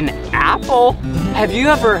 Ooh, an apple. Have you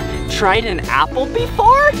ever tried an apple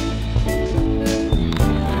before?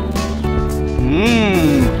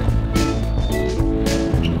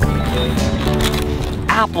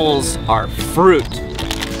 Apples are fruit,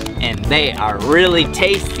 and they are really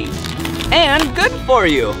tasty and good for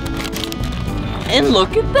you. And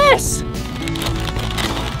look at this.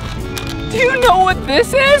 Do you know what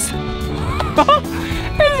this is?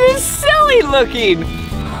 This is silly looking.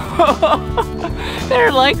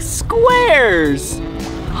 They're like squares.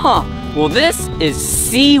 Huh, well this is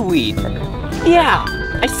seaweed. Yeah,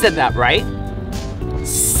 I said that right.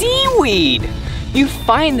 Seaweed. You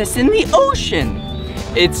find this in the ocean.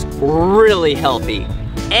 It's really healthy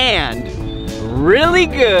and really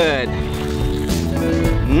good.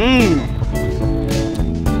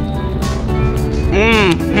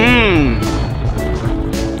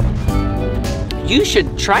 You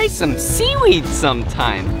should try some seaweed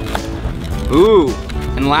sometime. Ooh,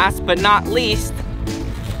 and last but not least,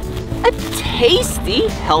 a tasty,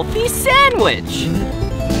 healthy sandwich.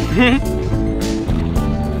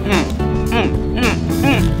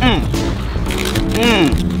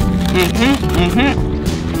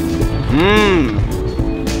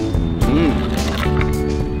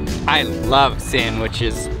 I love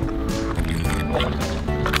sandwiches.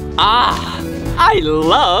 I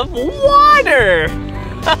love water.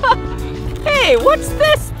 Hey, what's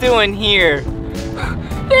this doing here?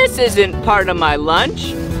 This isn't part of my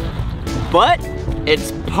lunch, but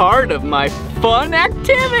it's part of my fun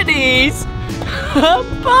activities.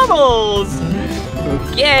 Bubbles.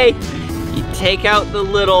 Okay, you take out the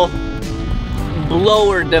little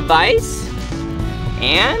blower device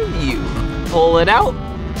and you pull it out.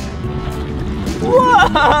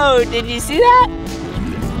 Whoa, did you see that?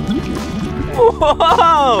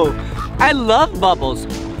 Whoa, I love bubbles.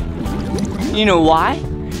 You know why?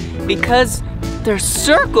 Because they're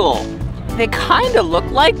circle. They kind of look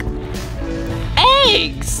like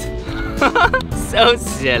eggs. So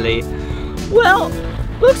silly. Well,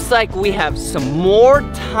 looks like we have some more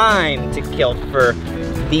time to kill for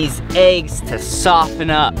these eggs to soften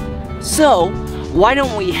up. So, why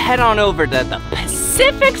don't we head on over to the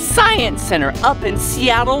Pacific Science Center up in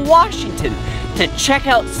Seattle, Washington to check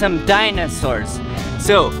out some dinosaurs.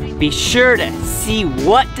 So, be sure to see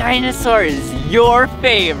what dinosaur is your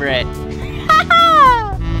favorite.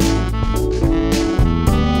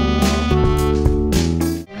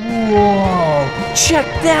 Whoa, check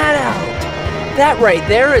that out. That right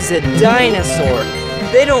there is a dinosaur.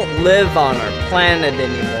 They don't live on our planet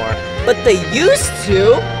anymore, but they used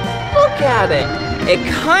to. Look at it. It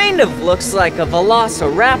kind of looks like a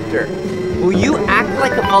velociraptor. Will you act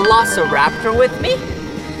like a velociraptor with me?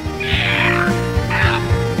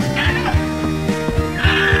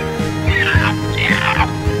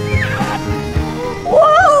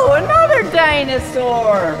 Whoa, another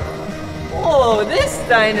dinosaur. Whoa, this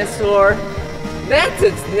dinosaur, that's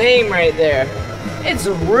its name right there. It's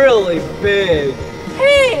really big.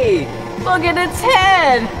 Hey, look at its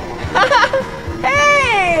head.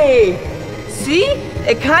 Hey, see?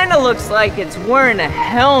 It kind of looks like it's wearing a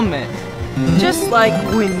helmet. Just like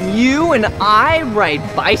when you and I ride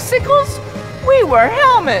bicycles, we wear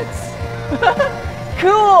helmets.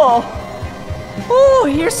 Cool. Oh,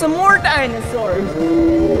 here's some more dinosaurs.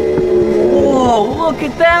 Whoa, look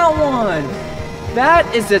at that one. That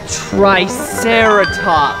is a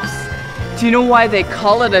triceratops. Do you know why they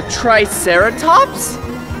call it a triceratops?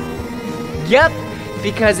 Yep,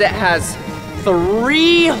 because it has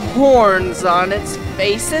 3 horns on its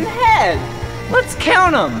face and head. Let's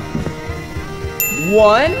count them.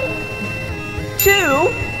 1, 2,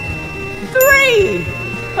 3.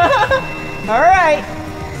 All right,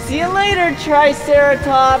 see you later,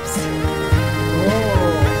 Triceratops.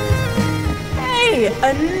 Whoa. Hey,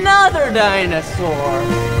 another dinosaur.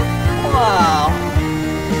 Wow.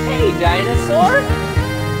 Hey, dinosaur.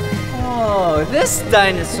 Oh, this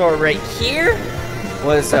dinosaur right here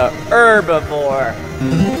was a herbivore.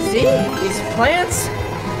 See, these plants?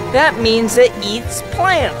 That means it eats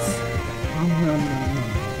plants.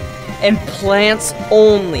 And plants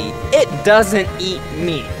only. It doesn't eat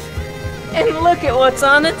meat. And look at what's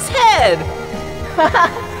on its head.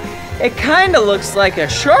 It kind of looks like a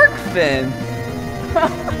shark fin.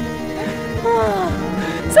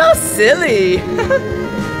 So silly.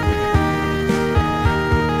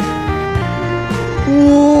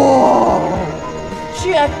 Whoa!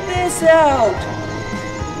 Check this out.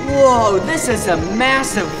 Whoa, this is a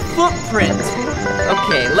massive footprint.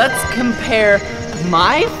 Okay, let's compare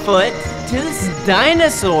my foot to this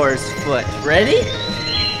dinosaur's foot. Ready?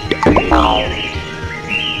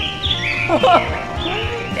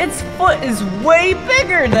 Its foot is way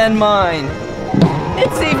bigger than mine.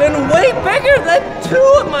 It's even way bigger than 2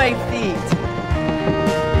 of my feet.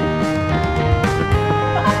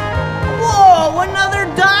 Whoa, another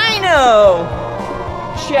dino!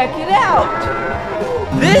 Check it out.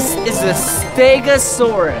 This is a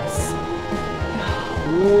Stegosaurus.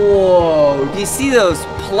 Whoa, do you see those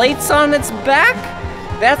plates on its back?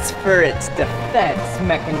 That's for its defense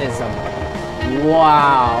mechanism.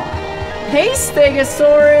 Wow. Hey,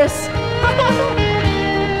 Stegosaurus.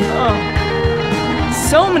 Oh.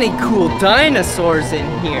 So many cool dinosaurs in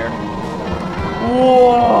here.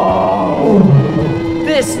 Whoa.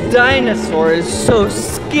 This dinosaur is so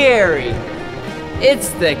scary.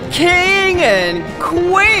 It's the king and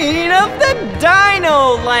queen of the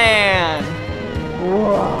Dino Land.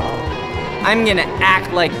 Whoa. I'm gonna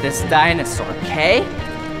act like this dinosaur, okay?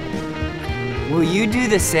 Will you do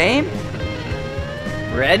the same?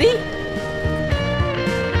 Ready?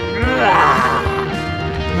 Rah!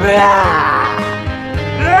 Rah!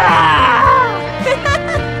 Rah!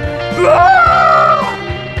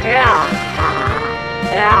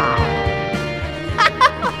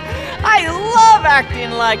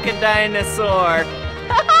 acting like a dinosaur.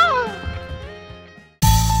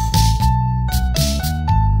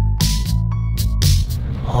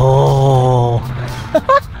 Oh,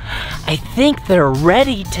 I think they're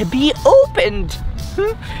ready to be opened.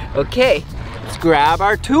 Okay, let's grab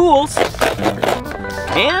our tools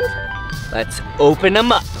and let's open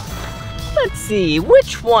them up. Let's see,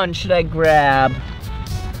 which one should I grab?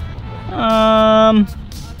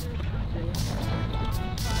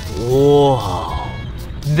 Whoa,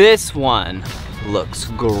 this one looks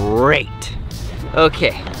great.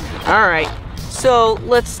 Okay, all right, so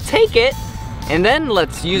let's take it and then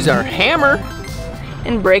let's use our hammer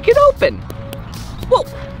and break it open. Whoa,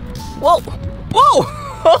 whoa, whoa!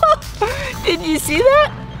 Did you see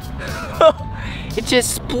that? It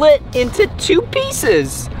just split into 2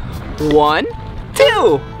 pieces. 1, 2.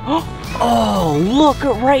 Oh, look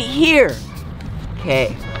at right here. Okay,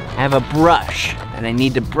 I have a brush that I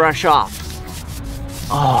need to brush off.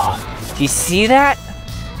 Oh, do you see that?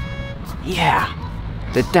 Yeah,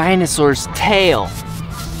 the dinosaur's tail.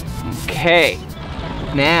 Okay,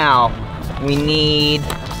 now we need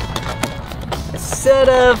a set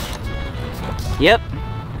of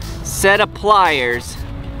pliers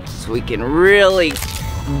so we can really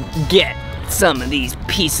get some of these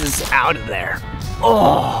pieces out of there.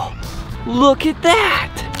 Oh, look at that.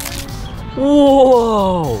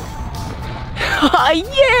 Whoa.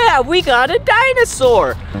 Yeah, we got a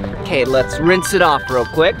dinosaur. Okay, let's rinse it off real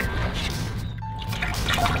quick.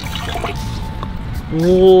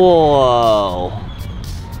 Whoa.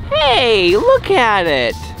 Hey, look at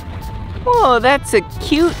it. Whoa, that's a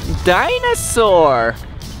cute dinosaur.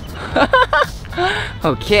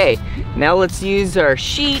 Okay, now let's use our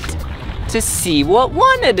sheet to see what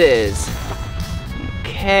one it is.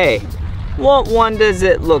 Okay, what one does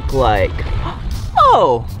it look like?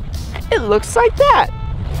 Oh, it looks like that.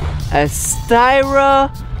 A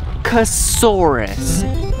Styracosaurus.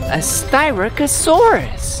 A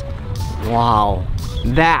Styracosaurus. Wow,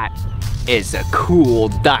 that is a cool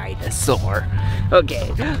dinosaur.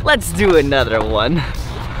 Okay, let's do another one.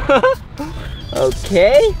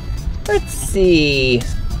 Okay, let's see.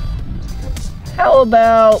 How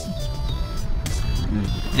about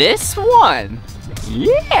this one?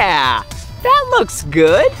 Yeah, that looks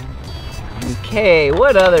good. Okay,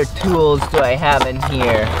 what other tools do I have in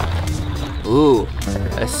here? Ooh,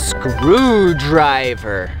 a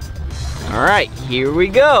screwdriver. All right, here we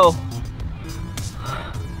go.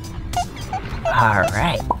 All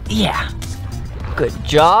right, yeah, good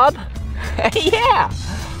job. Yeah.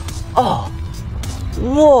 Oh,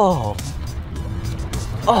 whoa.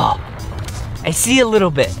 Oh, I see a little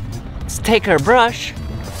bit. Let's take our brush.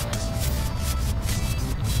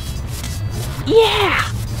 Yeah.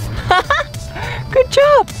 Good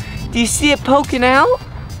job. Do you see it poking out?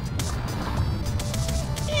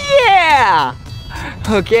 Yeah.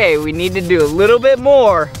 Okay, we need to do a little bit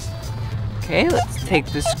more. Okay, let's take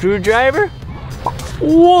the screwdriver.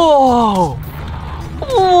 Whoa.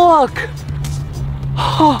 Look.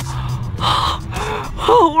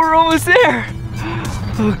 Oh, we're almost there.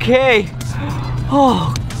 Okay.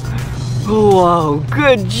 Oh. Whoa,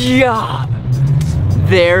 good job.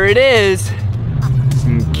 There it is.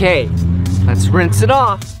 Okay, let's rinse it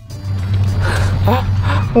off.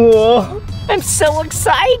 Whoa, I'm so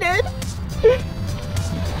excited.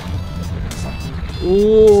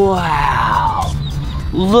 Wow,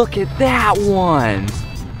 look at that one.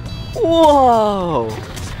 Whoa.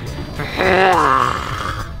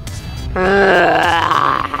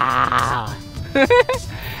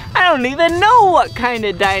 I don't even know what kind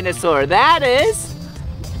of dinosaur that is.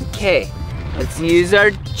 Okay, let's use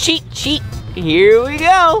our cheat sheet. Here we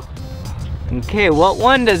go. Okay, what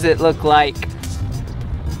one does it look like?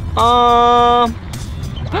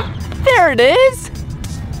 There it is.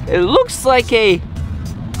 It looks like a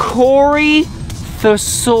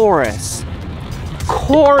Corythosaurus.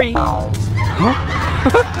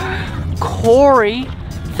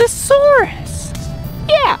 Corythosaurus.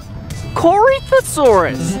 Yeah,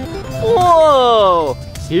 Corythosaurus. Whoa,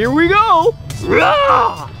 here we go.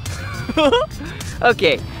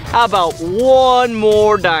 Okay, how about one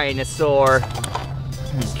more dinosaur?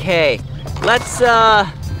 Okay, let's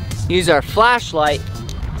use our flashlight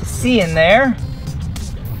to see in there.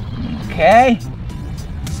 Okay.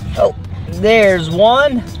 Oh, there's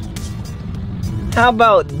one. How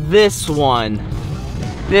about this one?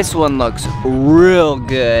 This one looks real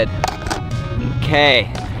good.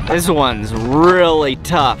 Okay, this one's really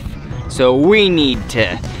tough. So we need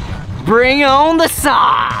to bring on the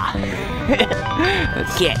saw.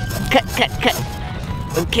 Okay, cut.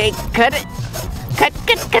 Okay, cut it. Cut.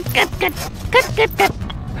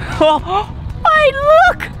 Why,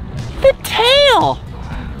 look! The tail!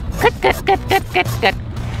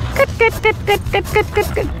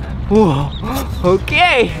 Whoa,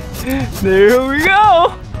 okay, there we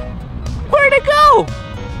go. Where'd it go?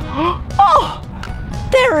 Oh,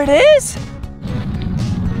 there it is.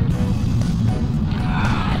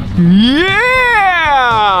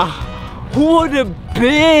 Yeah! What a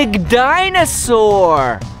big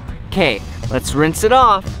dinosaur. Okay, let's rinse it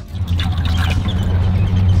off.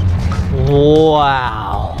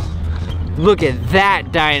 Wow. Look at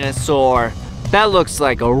that dinosaur. That looks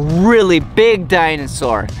like a really big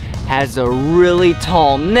dinosaur. Has a really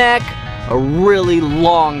tall neck, a really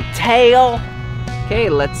long tail. Okay,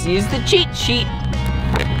 let's use the cheat sheet.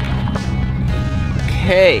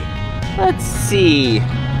 Okay, let's see.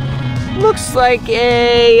 Looks like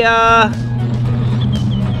a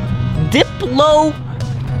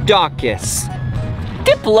Diplodocus.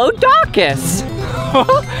 Diplodocus.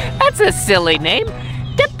 That's a silly name.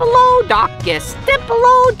 Diplodocus.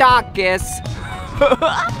 Diplodocus.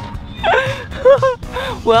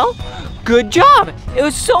 Well, good job. It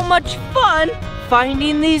was so much fun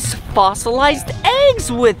finding these fossilized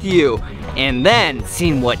eggs with you and then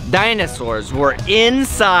seeing what dinosaurs were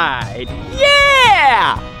inside.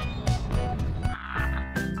 Yeah!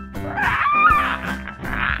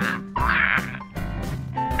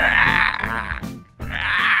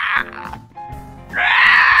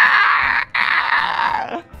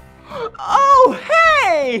 Oh,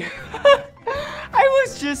 hey! I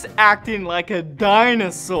was just acting like a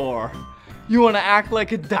dinosaur. You wanna act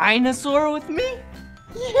like a dinosaur with me?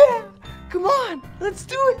 Yeah, come on, let's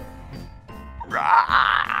do it.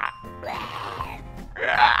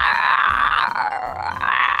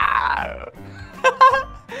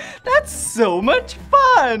 That's so much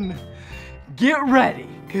fun. Get ready,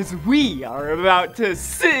 because we are about to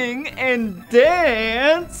sing and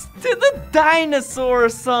dance to the dinosaur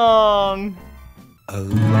song. A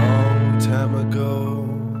long time ago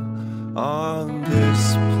on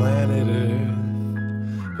this planet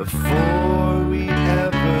Earth, before we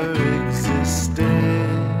ever existed,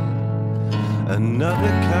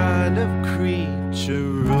 another kind of creature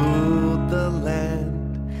ruled the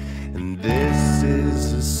land, and this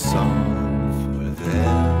is a song for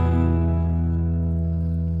them.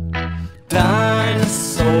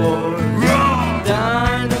 Dinosaur,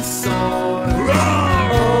 dinosaur,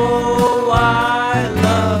 oh, I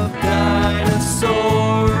love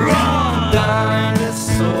dinosaur,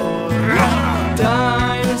 dinosaur,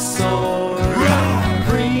 dinosaur,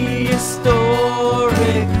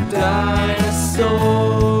 prehistoric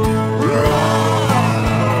dinosaur.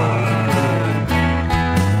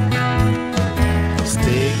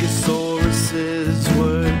 Stegosauruses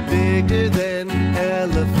were bigger than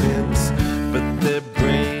elephants, but their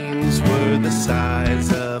brains were the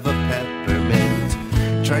size of a peppermint.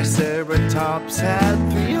 Triceratops had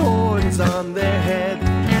 3 horns on their head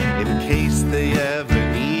in case they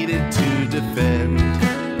ever needed to defend.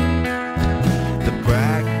 The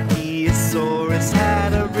Brachiosaurus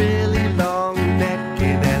had a really long neck,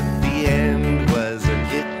 and at the end was an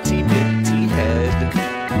itty-bitty head.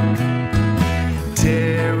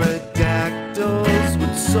 Pterodactyls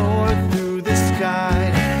would soar through the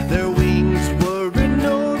sky. Their wings were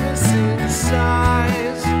enormous in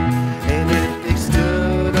size, and if they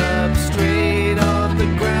stood up straight on the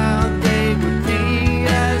ground, they would be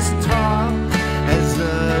as tall as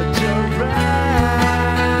a giraffe.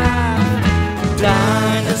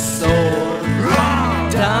 Dinosaur,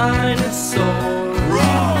 dinosaur,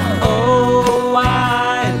 oh,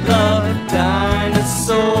 I love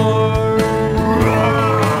dinosaurs.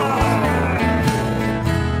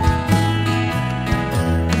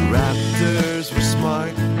 Raptors were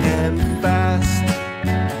smart and fast,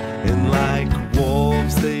 and like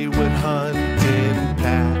wolves they would hunt in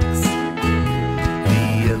packs.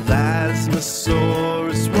 The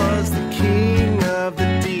Elasmosaurus was the king of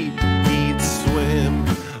the deep. He'd swim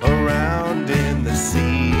around in the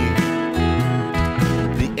sea.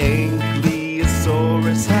 The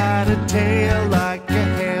Ankylosaurus had a tail like a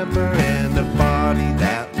hammer and a body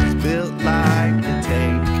that was built like a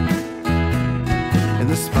tank. And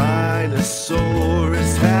the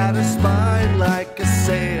Spinosaurus had a spine like a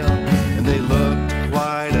sail, and they looked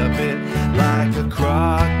quite a bit like a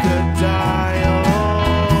crocodile.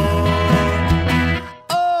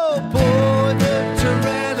 Oh boy, the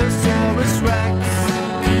Tyrannosaurus Rex,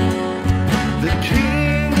 the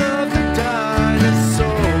king of the dinosaurs.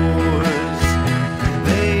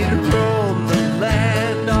 They'd roam the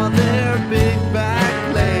land on their big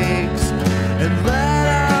back legs.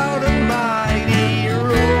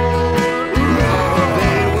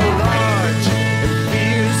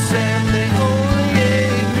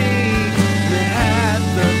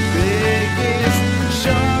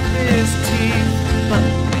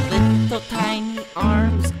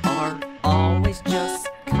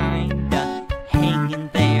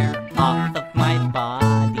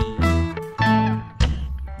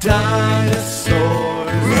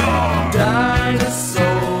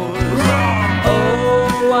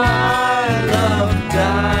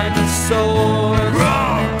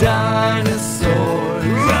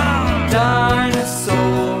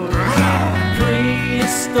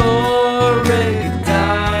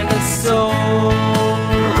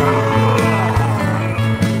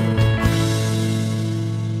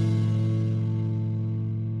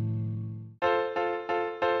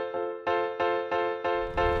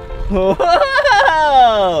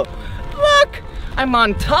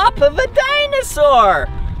 climb on top of a dinosaur.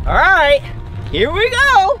 All right, here we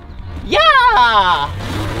go. Yeah!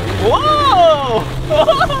 Whoa!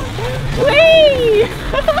 Whee!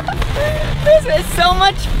 This is so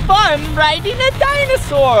much fun riding a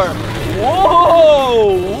dinosaur.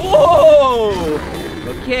 Whoa! Whoa!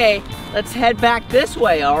 Okay, let's head back this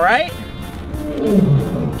way, all right?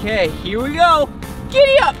 Okay, here we go.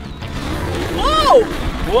 Giddy up! Whoa!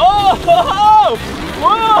 Whoa!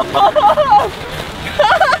 Whoa!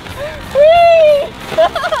 Whee!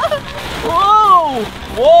 Whoa!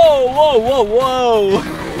 Whoa! Whoa! Whoa! Whoa!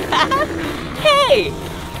 Hey!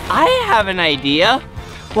 I have an idea.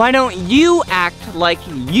 Why don't you act like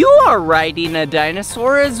you are riding a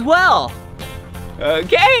dinosaur as well?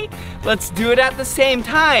 Okay, let's do it at the same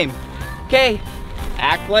time. Okay,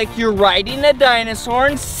 act like you're riding a dinosaur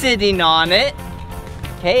and sitting on it.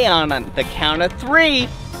 Okay, on the count of 3,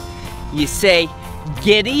 you say,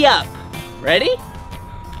 giddy up. Ready?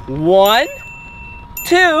 1,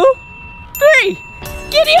 2, 3.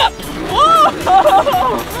 Giddy up! Whoa!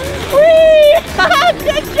 Whee!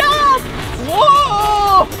 Good job!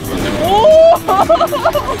 Whoa! Whoa!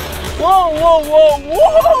 Whoa, whoa, whoa,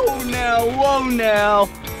 whoa! Whoa now.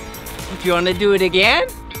 If you want to do it again?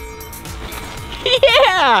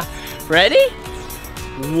 Yeah! Ready?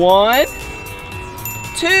 1,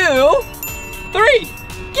 2, 3.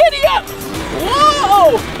 Giddy up!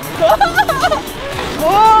 Whoa!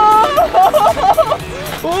 Whoa!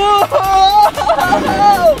 Whoa!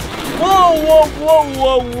 Whoa, whoa, whoa,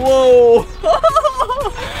 whoa, whoa!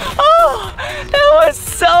 Oh, that was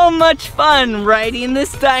so much fun riding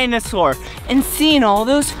this dinosaur and seeing all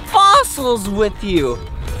those fossils with you.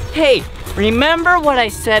 Hey, remember what I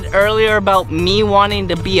said earlier about me wanting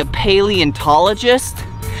to be a paleontologist?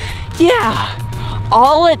 Yeah,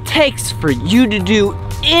 all it takes for you to do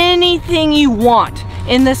anything you want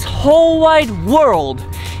in this whole wide world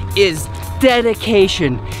is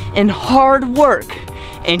dedication and hard work.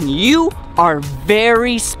 And you are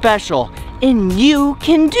very special, and you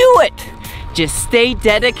can do it. Just stay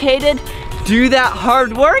dedicated, do that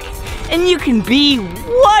hard work, and you can be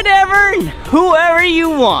whatever and whoever you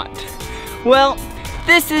want. Well,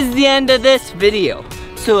 this is the end of this video.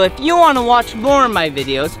 So if you want to watch more of my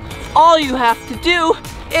videos, all you have to do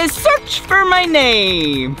is search for my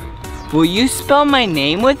name. Will you spell my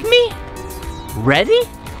name with me? Ready?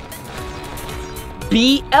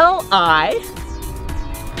 B-L-I-P-P-I.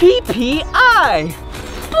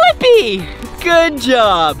 Blippi! Good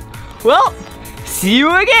job. Well, see you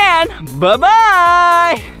again.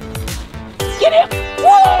 Bye-bye. Get it?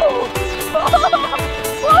 Whoa!